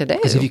cool thing to do.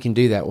 Because if you can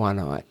do that, why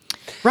not?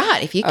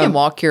 Right. If you can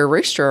walk your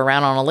rooster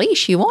around on a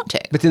leash, you want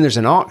to. But then there's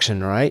an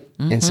auction, right?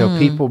 And so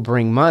people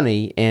bring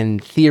money,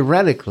 and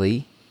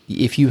theoretically,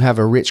 if you have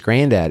a rich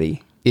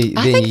granddaddy,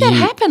 I think that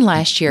happened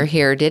last year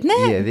here, didn't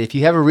it? Yeah, if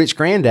you have a rich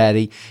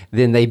granddaddy,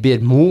 then they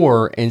bid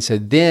more, and so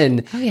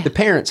then the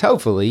parents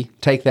hopefully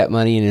take that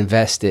money and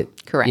invest it.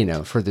 Correct. You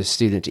know, for the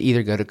student to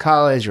either go to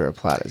college or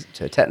apply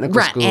to a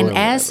technical school. And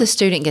as the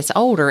student gets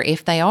older,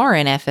 if they are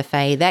in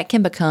FFA, that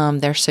can become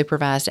their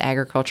supervised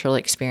agricultural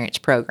experience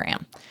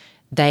program.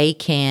 They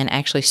can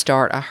actually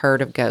start a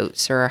herd of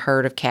goats or a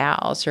herd of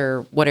cows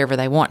or whatever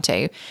they want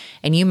to,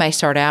 and you may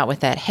start out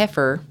with that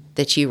heifer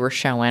that you were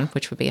showing,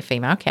 which would be a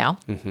female cow.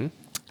 Mm-hmm.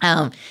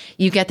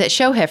 You got that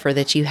show heifer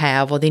that you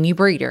have. Well, then you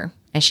breed her,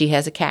 and she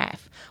has a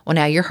calf. Well,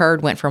 now your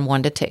herd went from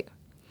 1 to 2.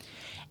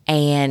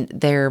 And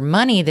their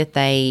money that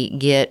they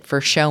get for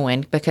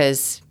showing,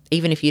 because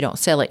even if you don't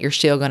sell it, you're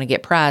still going to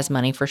get prize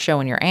money for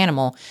showing your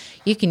animal.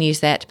 You can use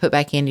that to put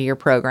back into your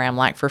program,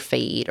 like for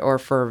feed or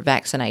for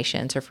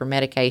vaccinations or for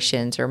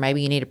medications, or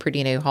maybe you need a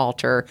pretty new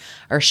halter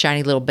or a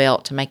shiny little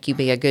belt to make you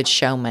be a good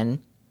showman.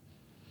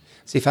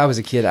 See, if I was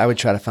a kid, I would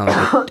try to find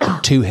like a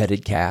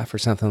two-headed calf or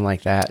something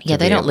like that. Yeah,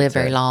 they don't live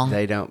very long.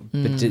 They don't.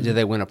 But do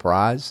they win a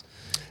prize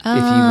if you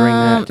bring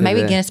that to maybe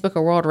Guinness Book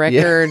of World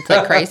Records,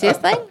 the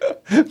craziest thing?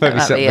 Maybe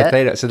something, but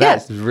they don't. So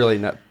that's really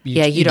not.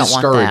 You don't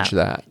discourage want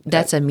that.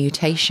 That's a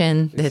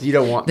mutation. You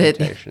don't want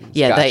mutations.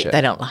 Yeah, gotcha.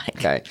 they don't like.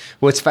 Okay.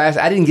 Well, it's fast.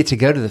 I didn't get to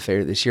go to the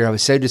fair this year. I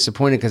was so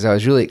disappointed because I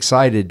was really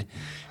excited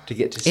to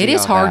get to see. It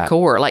is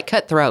hardcore, like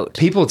cutthroat.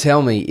 People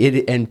tell me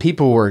it, and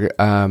people were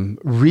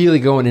really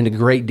going into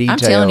great detail. I'm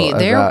telling you,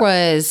 there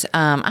was.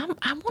 I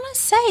want to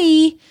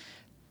say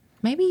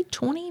maybe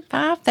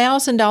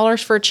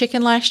 $25,000 for a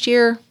chicken last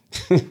year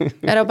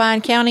at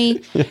Obion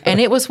County, and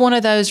it was one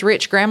of those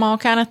rich grandma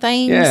kind of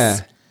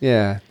things.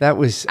 Yeah, that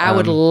was. I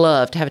would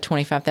love to have a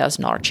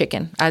 $25,000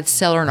 chicken. I'd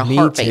sell her in a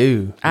heartbeat.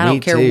 Too. I don't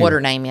care what her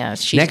name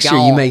is. She's Next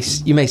gone. year,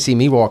 you may see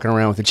me walking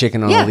around with a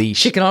chicken on a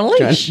leash. Chicken on a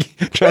leash.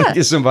 Trying to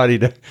get somebody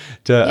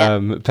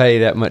to pay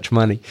that much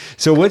money.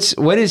 So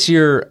what is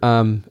your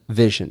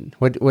vision?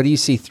 What do you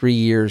see 3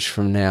 years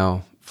from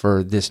now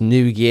for this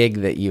new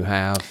gig that you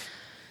have?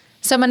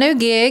 So my new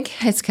gig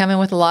is coming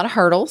with a lot of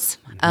hurdles.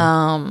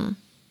 Mm-hmm.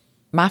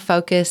 My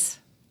focus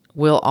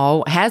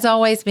has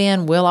always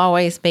been, will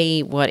always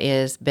be what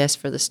is best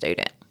for the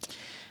student.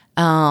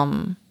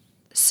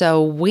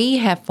 So we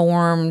have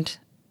formed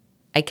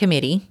a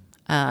committee,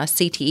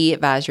 CTE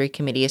advisory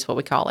committee is what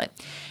we call it.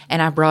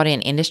 And I brought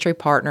in industry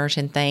partners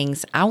and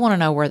things. I want to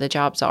know where the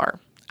jobs are.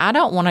 I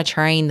don't want to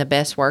train the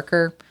best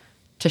worker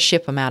to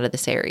ship them out of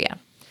this area.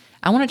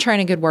 I want to train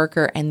a good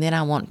worker, and then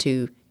I want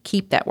to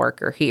keep that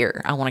worker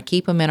here. I want to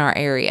keep them in our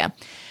area.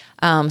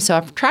 So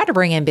I've tried to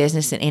bring in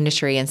business and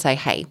industry and say,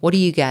 hey, what do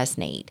you guys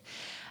need?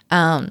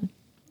 I'm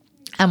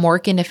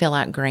working to fill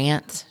out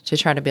grants to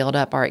try to build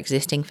up our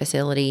existing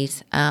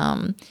facilities.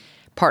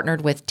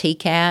 Partnered with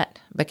TCAT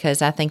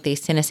because I think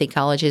these Tennessee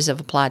colleges of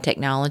applied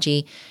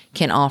technology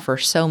can offer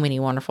so many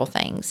wonderful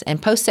things.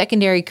 And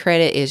post-secondary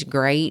credit is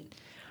great,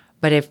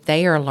 but if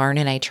they are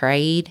learning a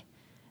trade,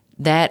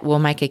 that will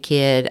make a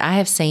kid. I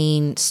have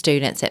seen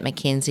students at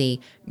McKenzie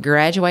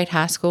graduate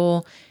high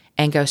school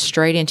and go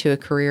straight into a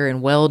career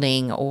in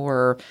welding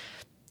or,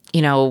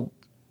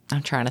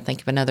 I'm trying to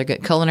think of another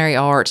good culinary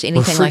arts,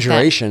 anything like that.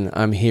 Refrigeration,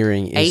 I'm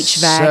hearing, is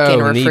HVAC so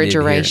and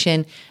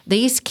refrigeration. Here.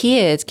 These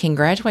kids can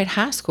graduate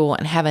high school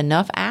and have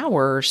enough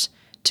hours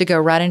to go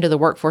right into the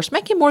workforce,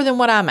 making more than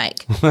what I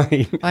make.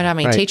 Right. But I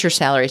mean, teacher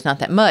salary is not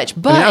that much.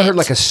 But I heard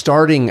like a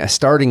starting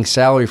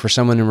salary for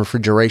someone in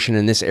refrigeration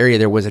in this area.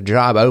 There was a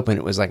job open.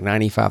 It was like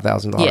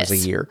 $95,000 a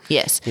year.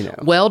 Yes.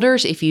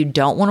 Welders, if you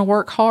don't want to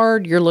work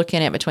hard, you're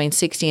looking at between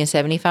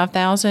 $60,000 and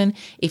 $75,000.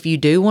 If you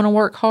do want to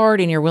work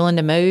hard and you're willing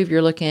to move,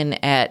 you're looking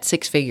at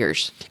six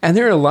figures. And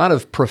there are a lot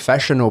of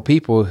professional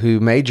people who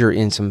major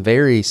in some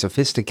very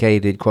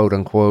sophisticated, quote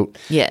unquote,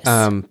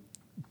 that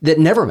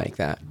never make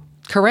that.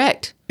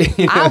 Correct.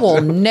 I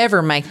will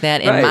never make that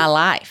in my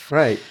life.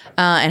 Right.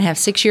 And have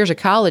 6 years of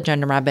college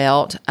under my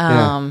belt.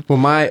 Well,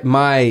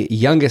 my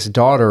youngest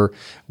daughter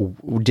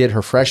did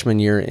her freshman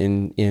year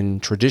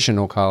in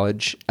traditional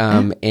college,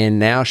 and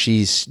now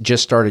she's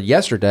just started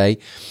yesterday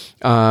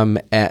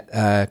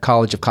at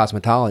College of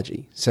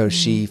Cosmetology. So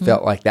she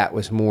felt like that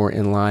was more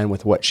in line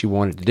with what she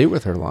wanted to do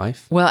with her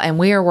life. Well, and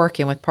we are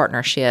working with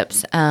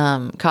partnerships.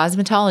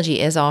 Cosmetology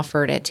is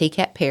offered at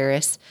TCAT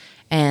Paris,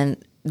 and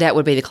that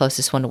would be the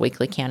closest one to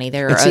Weakley County.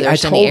 There are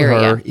others in the area.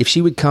 I told her if she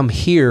would come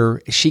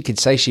here, she could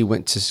say she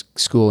went to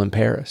school in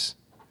Paris.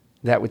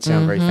 That would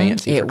sound very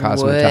fancy for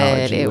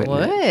cosmetology. It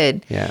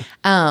would. Yeah.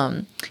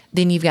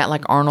 Then you've got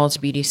like Arnold's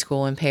Beauty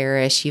School in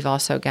Paris. You've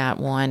also got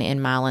one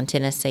in Milan,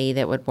 Tennessee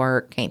that would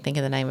work. Can't think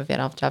of the name of it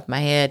off the top of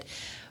my head.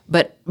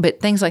 But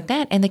things like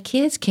that. And the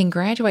kids can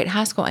graduate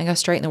high school and go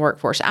straight in the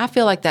workforce. I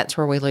feel like that's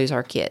where we lose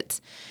our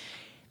kids.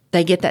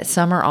 They get that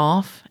summer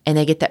off and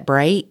they get that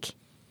break.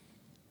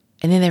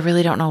 And then they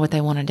really don't know what they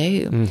want to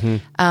do.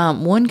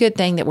 Mm-hmm. One good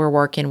thing that we're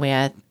working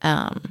with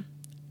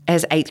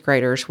as eighth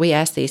graders, we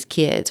ask these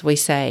kids, we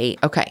say,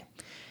 okay,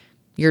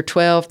 you're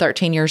 12,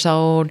 13 years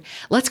old.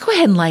 Let's go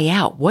ahead and lay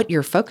out what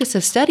your focus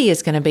of study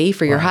is going to be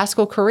for your high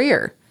school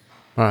career.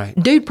 Right.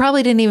 Dude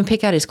probably didn't even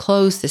pick out his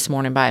clothes this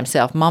morning by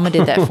himself. Mama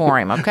did that for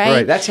him, okay?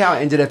 Right. That's how I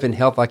ended up in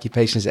health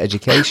occupations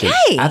education.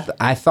 Okay.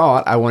 I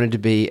thought I wanted to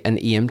be an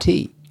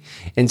EMT.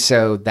 And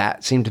so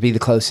that seemed to be the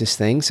closest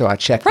thing. So I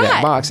checked that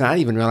Right. box, and I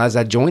didn't even realize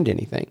I joined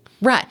anything.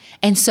 Right.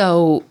 And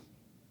so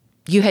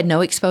you had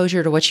no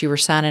exposure to what you were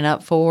signing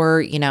up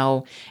for, you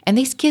know, and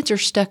these kids are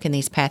stuck in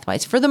these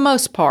pathways for the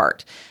most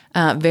part.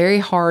 Very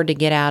hard to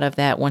get out of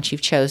that once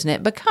you've chosen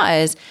it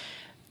because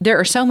there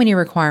are so many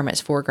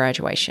requirements for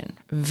graduation,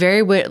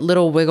 very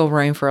little wiggle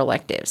room for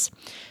electives.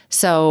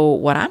 So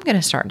what I'm going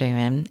to start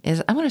doing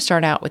is I'm going to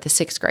start out with the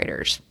sixth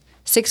graders,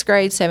 6th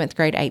grade, 7th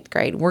grade, 8th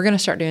grade. We're going to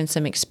start doing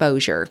some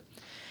exposure.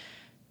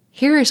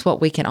 Here is what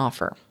we can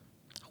offer.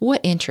 What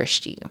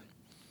interests you?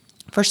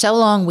 For so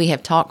long, we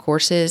have taught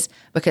courses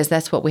because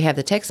that's what we have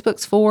the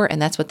textbooks for,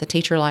 and that's what the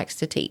teacher likes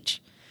to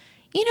teach.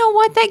 You know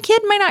what? That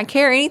kid may not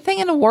care anything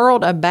in the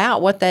world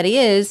about what that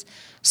is.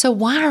 So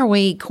why are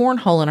we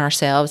cornholing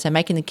ourselves and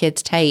making the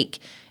kids take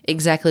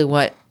exactly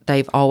what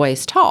they've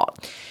always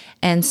taught?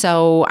 And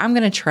so I'm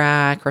going to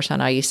try. Of course, I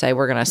know you say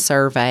we're going to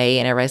survey,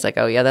 and everybody's like,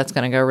 oh, yeah, that's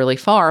going to go really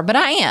far. But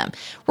I am.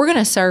 We're going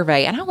to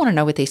survey, and I want to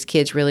know what these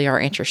kids really are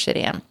interested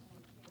in.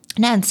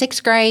 Now, in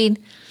 6th grade,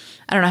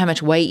 I don't know how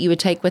much weight you would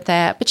take with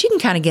that, but you can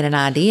kind of get an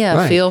idea,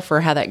 a feel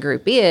for how that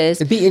group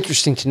is. It'd be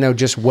interesting to know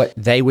just what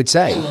they would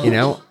say, you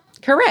know?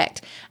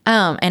 Correct.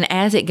 And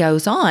as it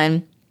goes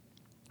on,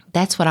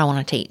 that's what I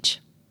want to teach.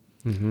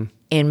 Mm-hmm.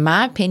 In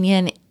my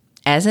opinion,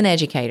 as an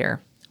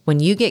educator,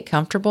 when you get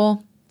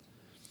comfortable,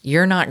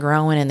 you're not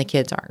growing and the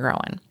kids aren't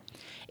growing.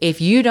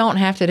 If you don't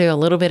have to do a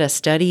little bit of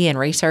study and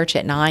research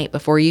at night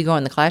before you go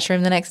in the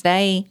classroom the next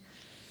day,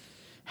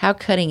 how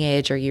cutting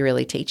edge are you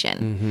really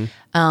teaching?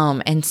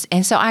 Mm-hmm.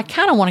 And so I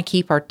kind of want to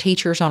keep our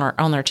teachers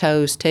on their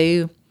toes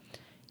too.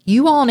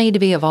 You all need to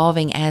be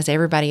evolving as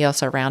everybody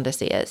else around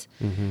us is.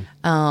 Mm-hmm.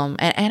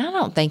 And I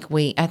don't think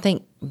I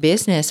think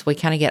business, we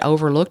kind of get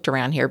overlooked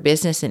around here.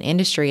 Business and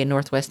industry in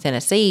Northwest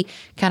Tennessee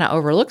kind of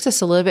overlooks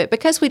us a little bit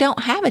because we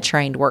don't have a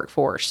trained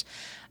workforce.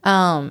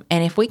 And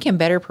if we can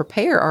better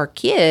prepare our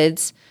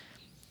kids,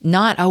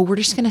 we're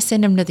just going to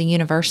send them to the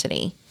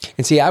university.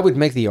 And see, I would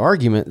make the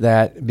argument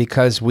that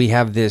because we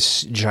have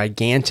this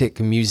gigantic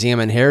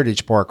museum and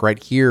heritage park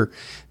right here,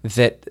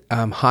 that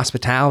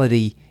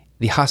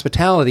the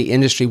hospitality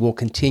industry will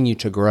continue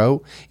to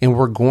grow, and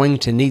we're going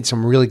to need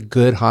some really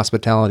good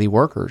hospitality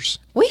workers.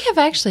 We have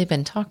actually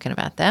been talking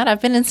about that.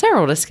 I've been in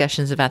several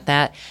discussions about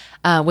that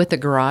with the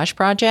garage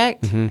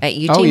project at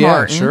UT Oh, yeah,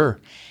 Martin. sure.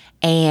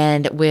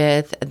 And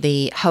with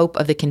the hope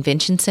of the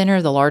convention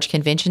center, the large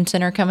convention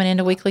center coming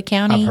into Weakley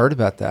County. I've heard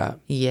about that.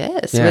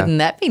 Yes. Yeah. Wouldn't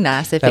that be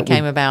nice if it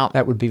came about?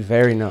 That would be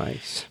very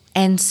nice.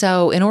 And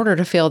so in order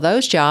to fill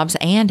those jobs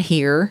and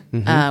here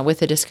with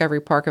the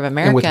Discovery Park of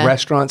America. And with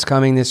restaurants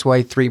coming this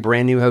way, 3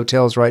 brand new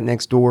hotels right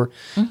next door.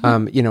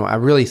 Mm-hmm. I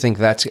really think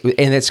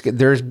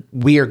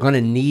we are going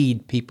to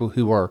need people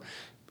who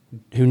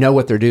know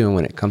what they're doing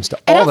when it comes to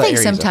all the areas of hospitality. And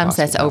I think sometimes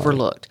that's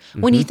overlooked.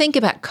 Mm-hmm. When you think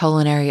about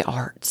culinary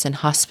arts and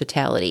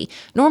hospitality,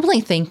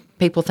 normally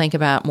people think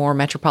about more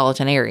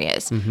metropolitan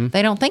areas. Mm-hmm.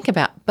 They don't think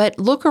about, but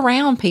look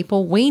around,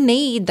 people. We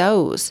need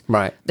those.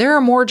 Right. There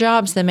are more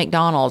jobs than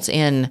McDonald's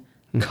in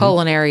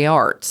culinary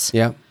arts.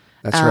 Yeah,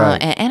 that's right.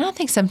 And I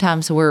think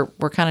sometimes we're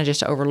kind of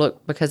just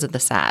overlooked because of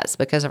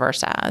our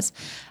size.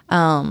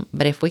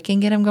 But if we can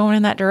get them going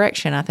in that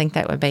direction, I think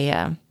that would be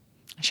a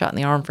shot in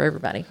the arm for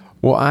everybody.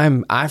 Well,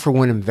 I for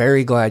one am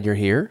very glad you're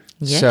here.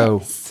 Yes. So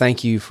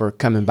thank you for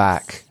coming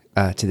back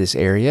to this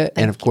area.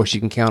 And of course, you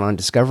can count on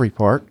Discovery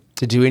Park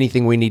to do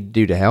anything we need to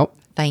do to help.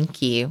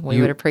 Thank you. We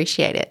would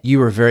appreciate it.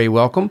 You are very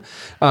welcome.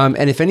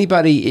 And if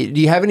anybody,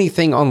 do you have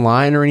anything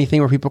online or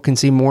anything where people can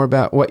see more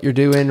about what you're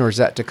doing, or is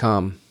that to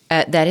come?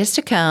 That is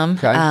to come.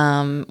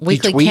 Okay.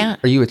 Weekly tweet?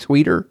 count. Are you a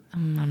tweeter?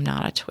 I'm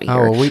not a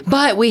tweeter. Oh,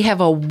 but we have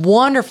a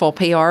wonderful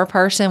PR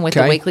person with the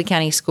Weakley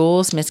County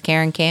Schools, Miss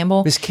Karen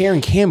Campbell. Miss Karen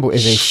Campbell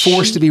is a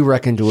force to be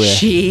reckoned with.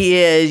 She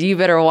is. You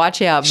better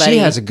watch out, buddy. She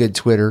has a good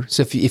Twitter.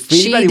 So if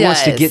anybody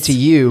wants to get to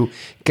you,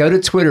 go to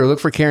Twitter, look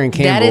for Karen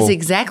Campbell. That is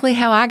exactly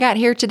how I got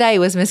here today,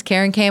 was Miss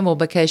Karen Campbell,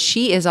 because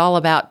she is all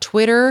about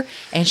Twitter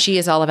and she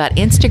is all about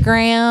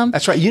Instagram.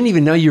 That's right. You didn't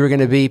even know you were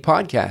going to be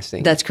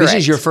podcasting. That's correct.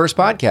 This is your first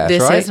podcast,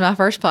 this right? This is my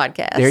first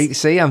podcast. There you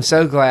see. I'm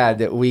so glad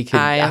that we could.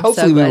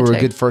 Hopefully, we were a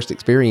good first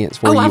experience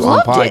for you I've on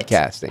loved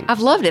podcasting.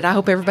 I've loved it. I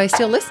hope everybody's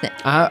still listening.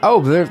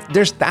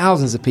 There's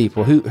thousands of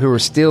people who are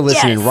still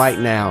listening right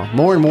now.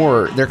 More and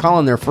more, they're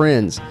calling their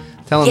friends,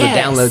 telling them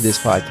to download this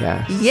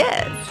podcast.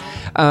 Yes.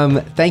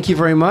 Thank you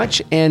very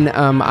much, and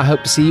I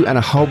hope to see you and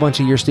a whole bunch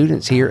of your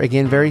students here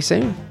again very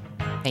soon.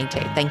 Me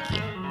too. Thank you.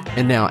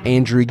 And now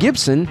Andrew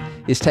Gibson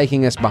is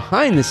taking us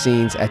behind the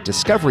scenes at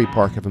Discovery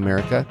Park of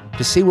America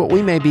to see what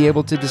we may be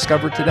able to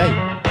discover today.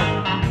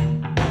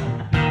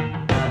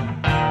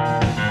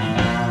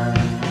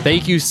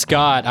 Thank you,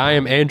 Scott. I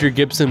am Andrew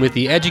Gibson with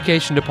the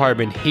Education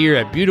Department here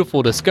at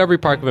beautiful Discovery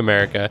Park of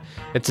America.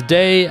 And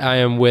today I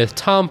am with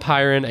Tom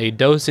Pyron, a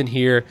docent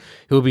here,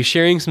 who will be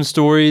sharing some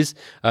stories,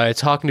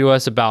 talking to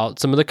us about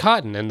some of the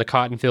cotton and the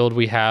cotton field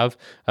we have,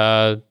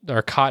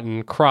 our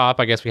cotton crop,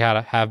 I guess we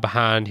have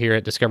behind here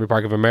at Discovery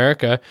Park of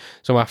America.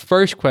 So my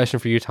first question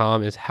for you,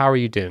 Tom, is how are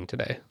you doing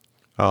today?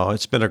 Oh,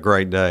 it's been a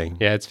great day.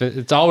 Yeah,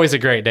 it's always a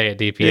great day at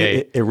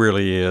DPA. It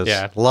really is.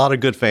 Yeah. A lot of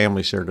good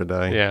families here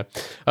today.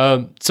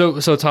 Yeah. So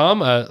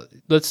Tom,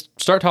 let's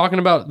start talking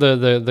about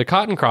the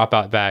cotton crop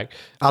out back.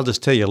 I'll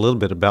just tell you a little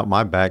bit about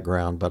my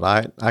background, but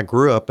I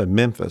grew up in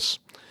Memphis,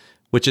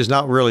 which is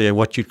not really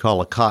what you'd call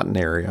a cotton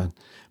area,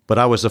 but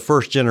I was the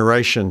first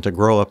generation to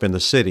grow up in the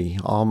city.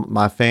 All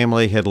my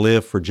family had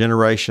lived for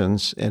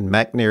generations in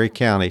McNairy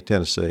County,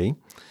 Tennessee,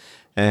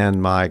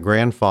 and my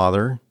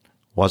grandfather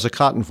was a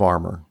cotton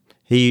farmer.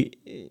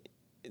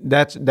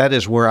 That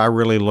is where I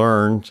really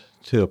learned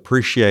to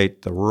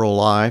appreciate the rural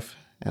life,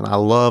 and I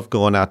love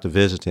going out to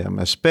visit him,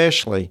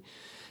 especially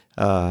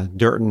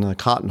during the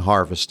cotton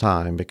harvest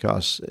time,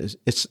 because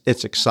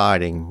it's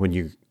exciting when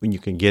you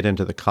can get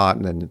into the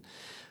cotton, and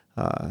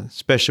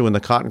especially when the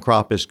cotton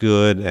crop is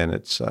good and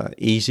it's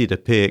easy to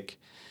pick.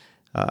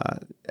 I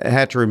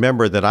had to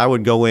remember that I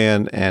would go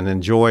in and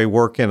enjoy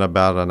working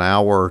about an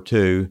hour or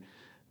two,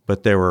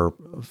 but there were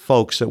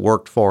folks that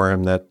worked for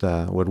him that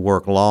would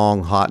work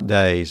long, hot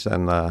days.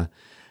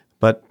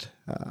 But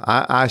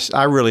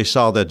I really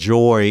saw the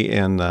joy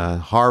in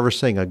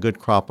harvesting a good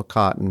crop of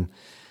cotton.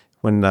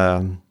 When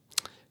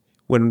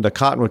the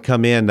cotton would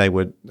come in,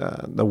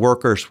 the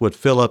workers would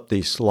fill up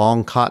these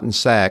long cotton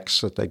sacks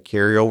that they'd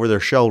carry over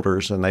their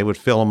shoulders, and they would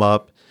fill them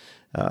up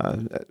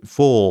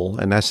full,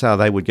 and that's how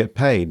they would get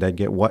paid.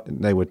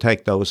 They would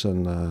take those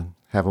and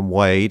have them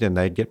weighed, and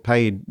they'd get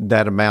paid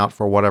that amount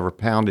for whatever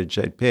poundage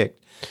they'd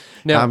picked.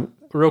 Now,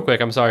 real quick,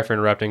 I'm sorry for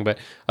interrupting, but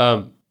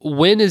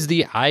when is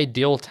the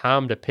ideal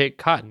time to pick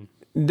cotton?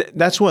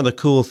 That's one of the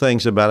cool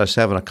things about us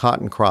having a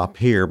cotton crop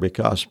here,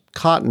 because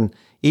cotton,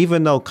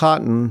 even though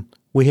cotton,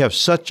 we have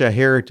such a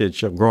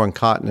heritage of growing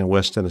cotton in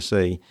West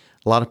Tennessee,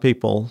 a lot of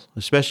people,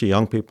 especially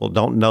young people,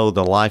 don't know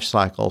the life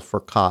cycle for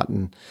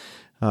cotton.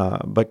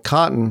 But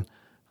cotton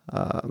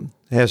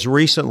has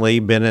recently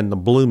been in the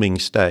blooming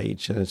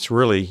stage, and it's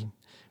really,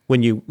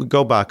 when you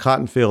go by a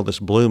cotton field that's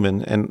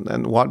blooming, and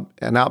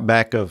out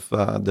back of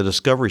the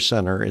Discovery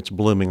Center, it's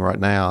blooming right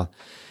now,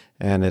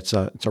 and it's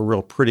a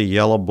real pretty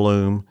yellow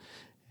bloom.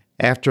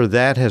 After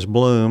that has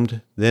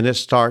bloomed, then it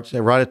starts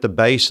right at the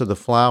base of the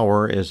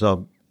flower is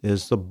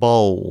the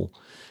bowl,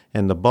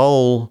 and the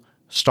bowl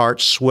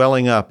starts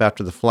swelling up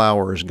after the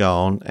flower is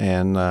gone,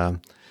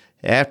 and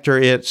after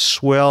it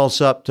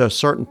swells up to a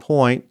certain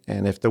point,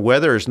 and if the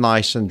weather is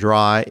nice and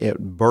dry, it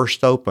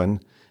bursts open,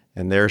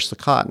 and there's the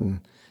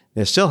cotton.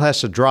 It still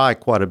has to dry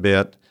quite a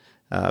bit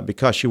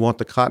because you want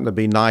the cotton to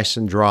be nice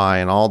and dry,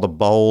 and all the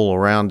bowl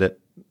around it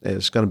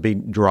is going to be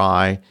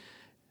dry.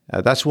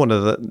 That's one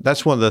of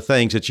the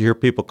things that you hear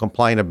people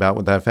complain about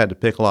when they've had to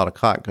pick a lot of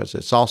cotton, because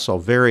it's also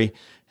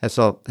has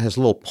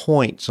little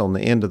points on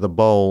the end of the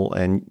bowl,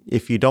 and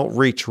if you don't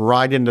reach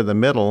right into the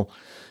middle,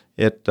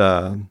 it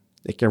can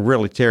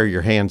really tear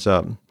your hands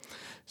up.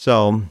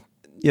 So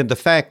the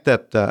fact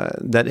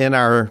that in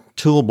our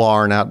tool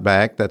barn out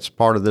back, that's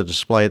part of the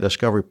display at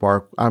Discovery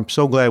Park, I'm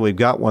so glad we've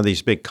got one of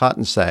these big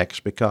cotton sacks,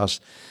 because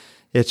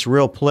it's a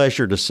real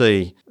pleasure to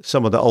see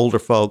some of the older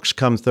folks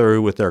come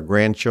through with their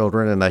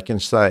grandchildren, and they can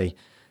say,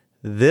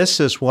 this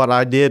is what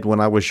I did when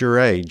I was your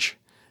age.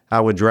 I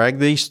would drag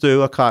these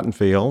through a cotton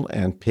field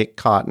and pick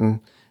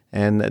cotton,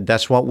 and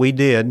that's what we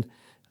did.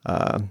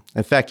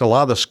 In fact, a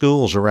lot of the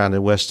schools around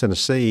in West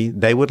Tennessee,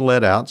 they would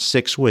let out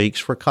 6 weeks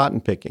for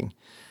cotton picking.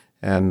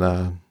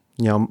 And,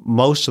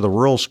 most of the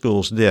rural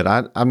schools did.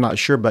 I'm not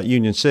sure about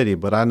Union City,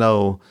 but I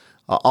know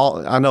at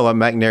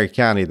McNairy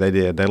County they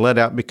did. They let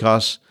out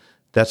because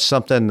that's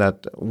something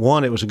that,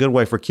 one, it was a good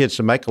way for kids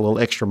to make a little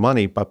extra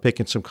money by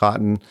picking some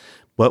cotton,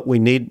 but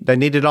they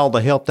needed all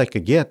the help they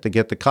could get to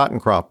get the cotton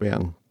crop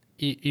in.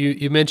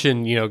 You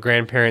mentioned,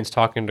 grandparents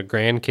talking to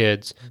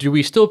grandkids. Do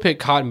we still pick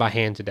cotton by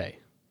hand today?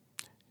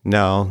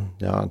 No.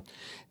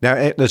 Now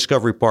at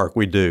Discovery Park,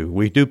 we do.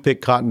 We do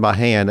pick cotton by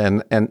hand,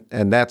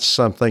 and that's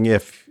something.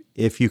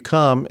 If you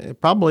come,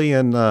 probably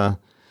in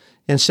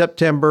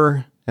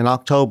September and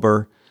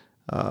October,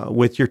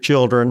 with your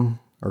children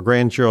or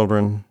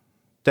grandchildren,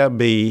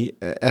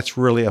 that's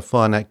really a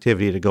fun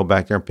activity to go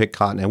back there and pick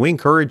cotton. And we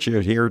encourage you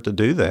here to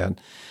do that.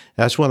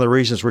 That's one of the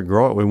reasons we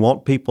grow it. We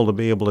want people to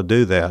be able to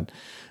do that.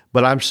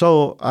 But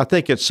I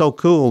think it's so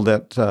cool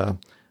that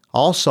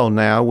also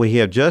now we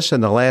have just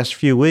in the last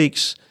few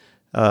weeks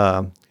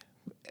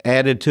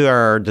added to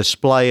our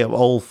display of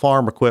old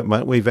farm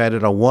equipment. We've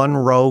added a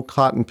 1-row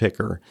cotton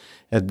picker,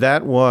 and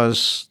that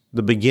was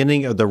the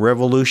beginning of the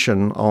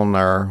revolution on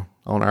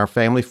our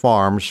family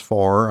farms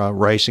for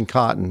raising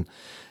cotton,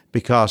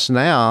 because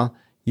now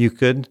you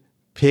could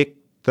pick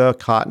the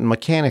cotton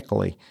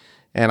mechanically.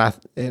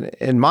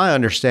 And my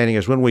understanding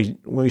is when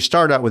we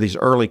started out with these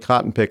early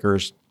cotton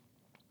pickers,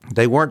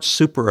 they weren't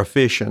super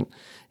efficient,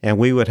 and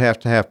we would have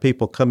to have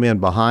people come in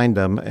behind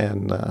them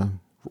and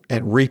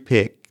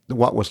repick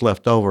what was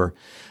left over.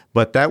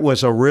 But that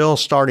was a real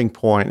starting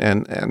point,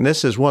 and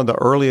this is one of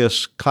the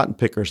earliest cotton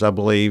pickers, I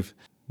believe,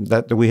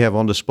 that we have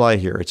on display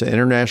here. It's an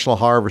International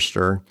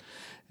Harvester,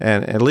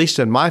 and at least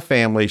in my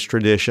family's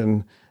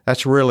tradition,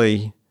 that's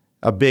really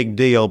a big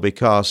deal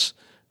because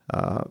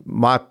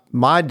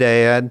my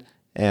dad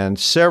and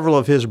several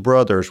of his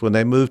brothers, when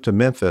they moved to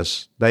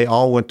Memphis, they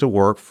all went to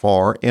work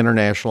for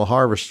International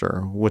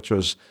Harvester, which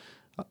was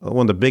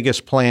one of the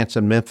biggest plants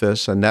in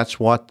Memphis, and that's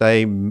what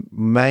they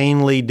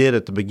mainly did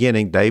at the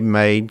beginning. They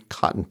made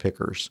cotton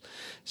pickers.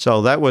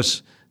 So that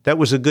was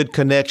a good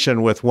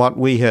connection with what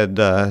we had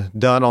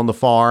done on the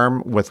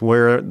farm, with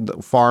where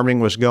the farming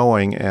was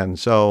going. And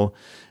so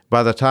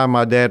by the time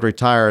my dad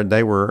retired,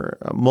 they were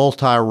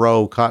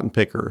multi-row cotton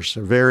pickers,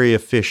 very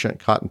efficient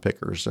cotton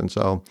pickers. And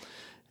so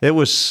it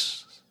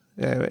was,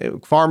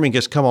 farming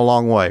has come a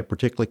long way,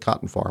 particularly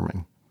cotton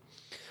farming.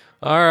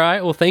 All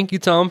right. Well, thank you,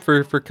 Tom,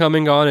 for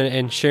coming on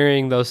and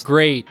sharing those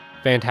great,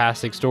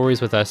 fantastic stories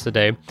with us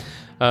today.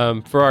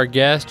 For our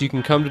guest, you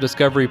can come to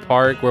Discovery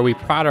Park, where we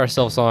pride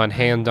ourselves on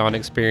hands-on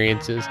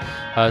experiences.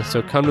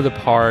 So come to the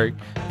park,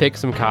 pick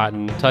some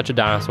cotton, touch a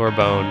dinosaur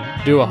bone,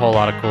 do a whole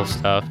lot of cool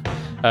stuff.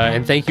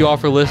 And thank you all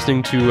for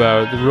listening to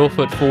the Real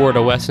Foot Forward,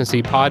 a West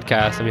Tennessee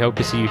podcast, and we hope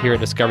to see you here at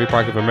Discovery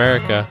Park of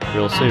America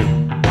real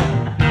soon.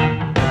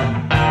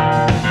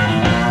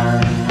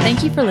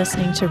 Thank you for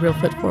listening to Real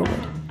Foot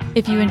Forward.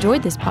 If you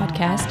enjoyed this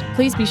podcast,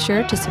 please be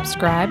sure to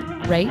subscribe,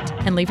 rate,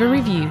 and leave a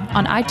review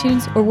on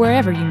iTunes or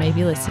wherever you may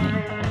be listening.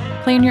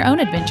 Plan your own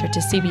adventure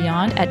to see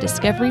beyond at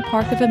Discovery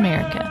Park of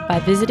America by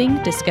visiting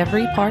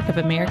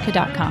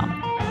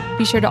discoveryparkofamerica.com.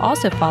 Be sure to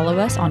also follow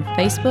us on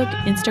Facebook,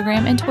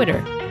 Instagram, and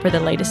Twitter for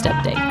the latest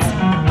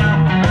updates.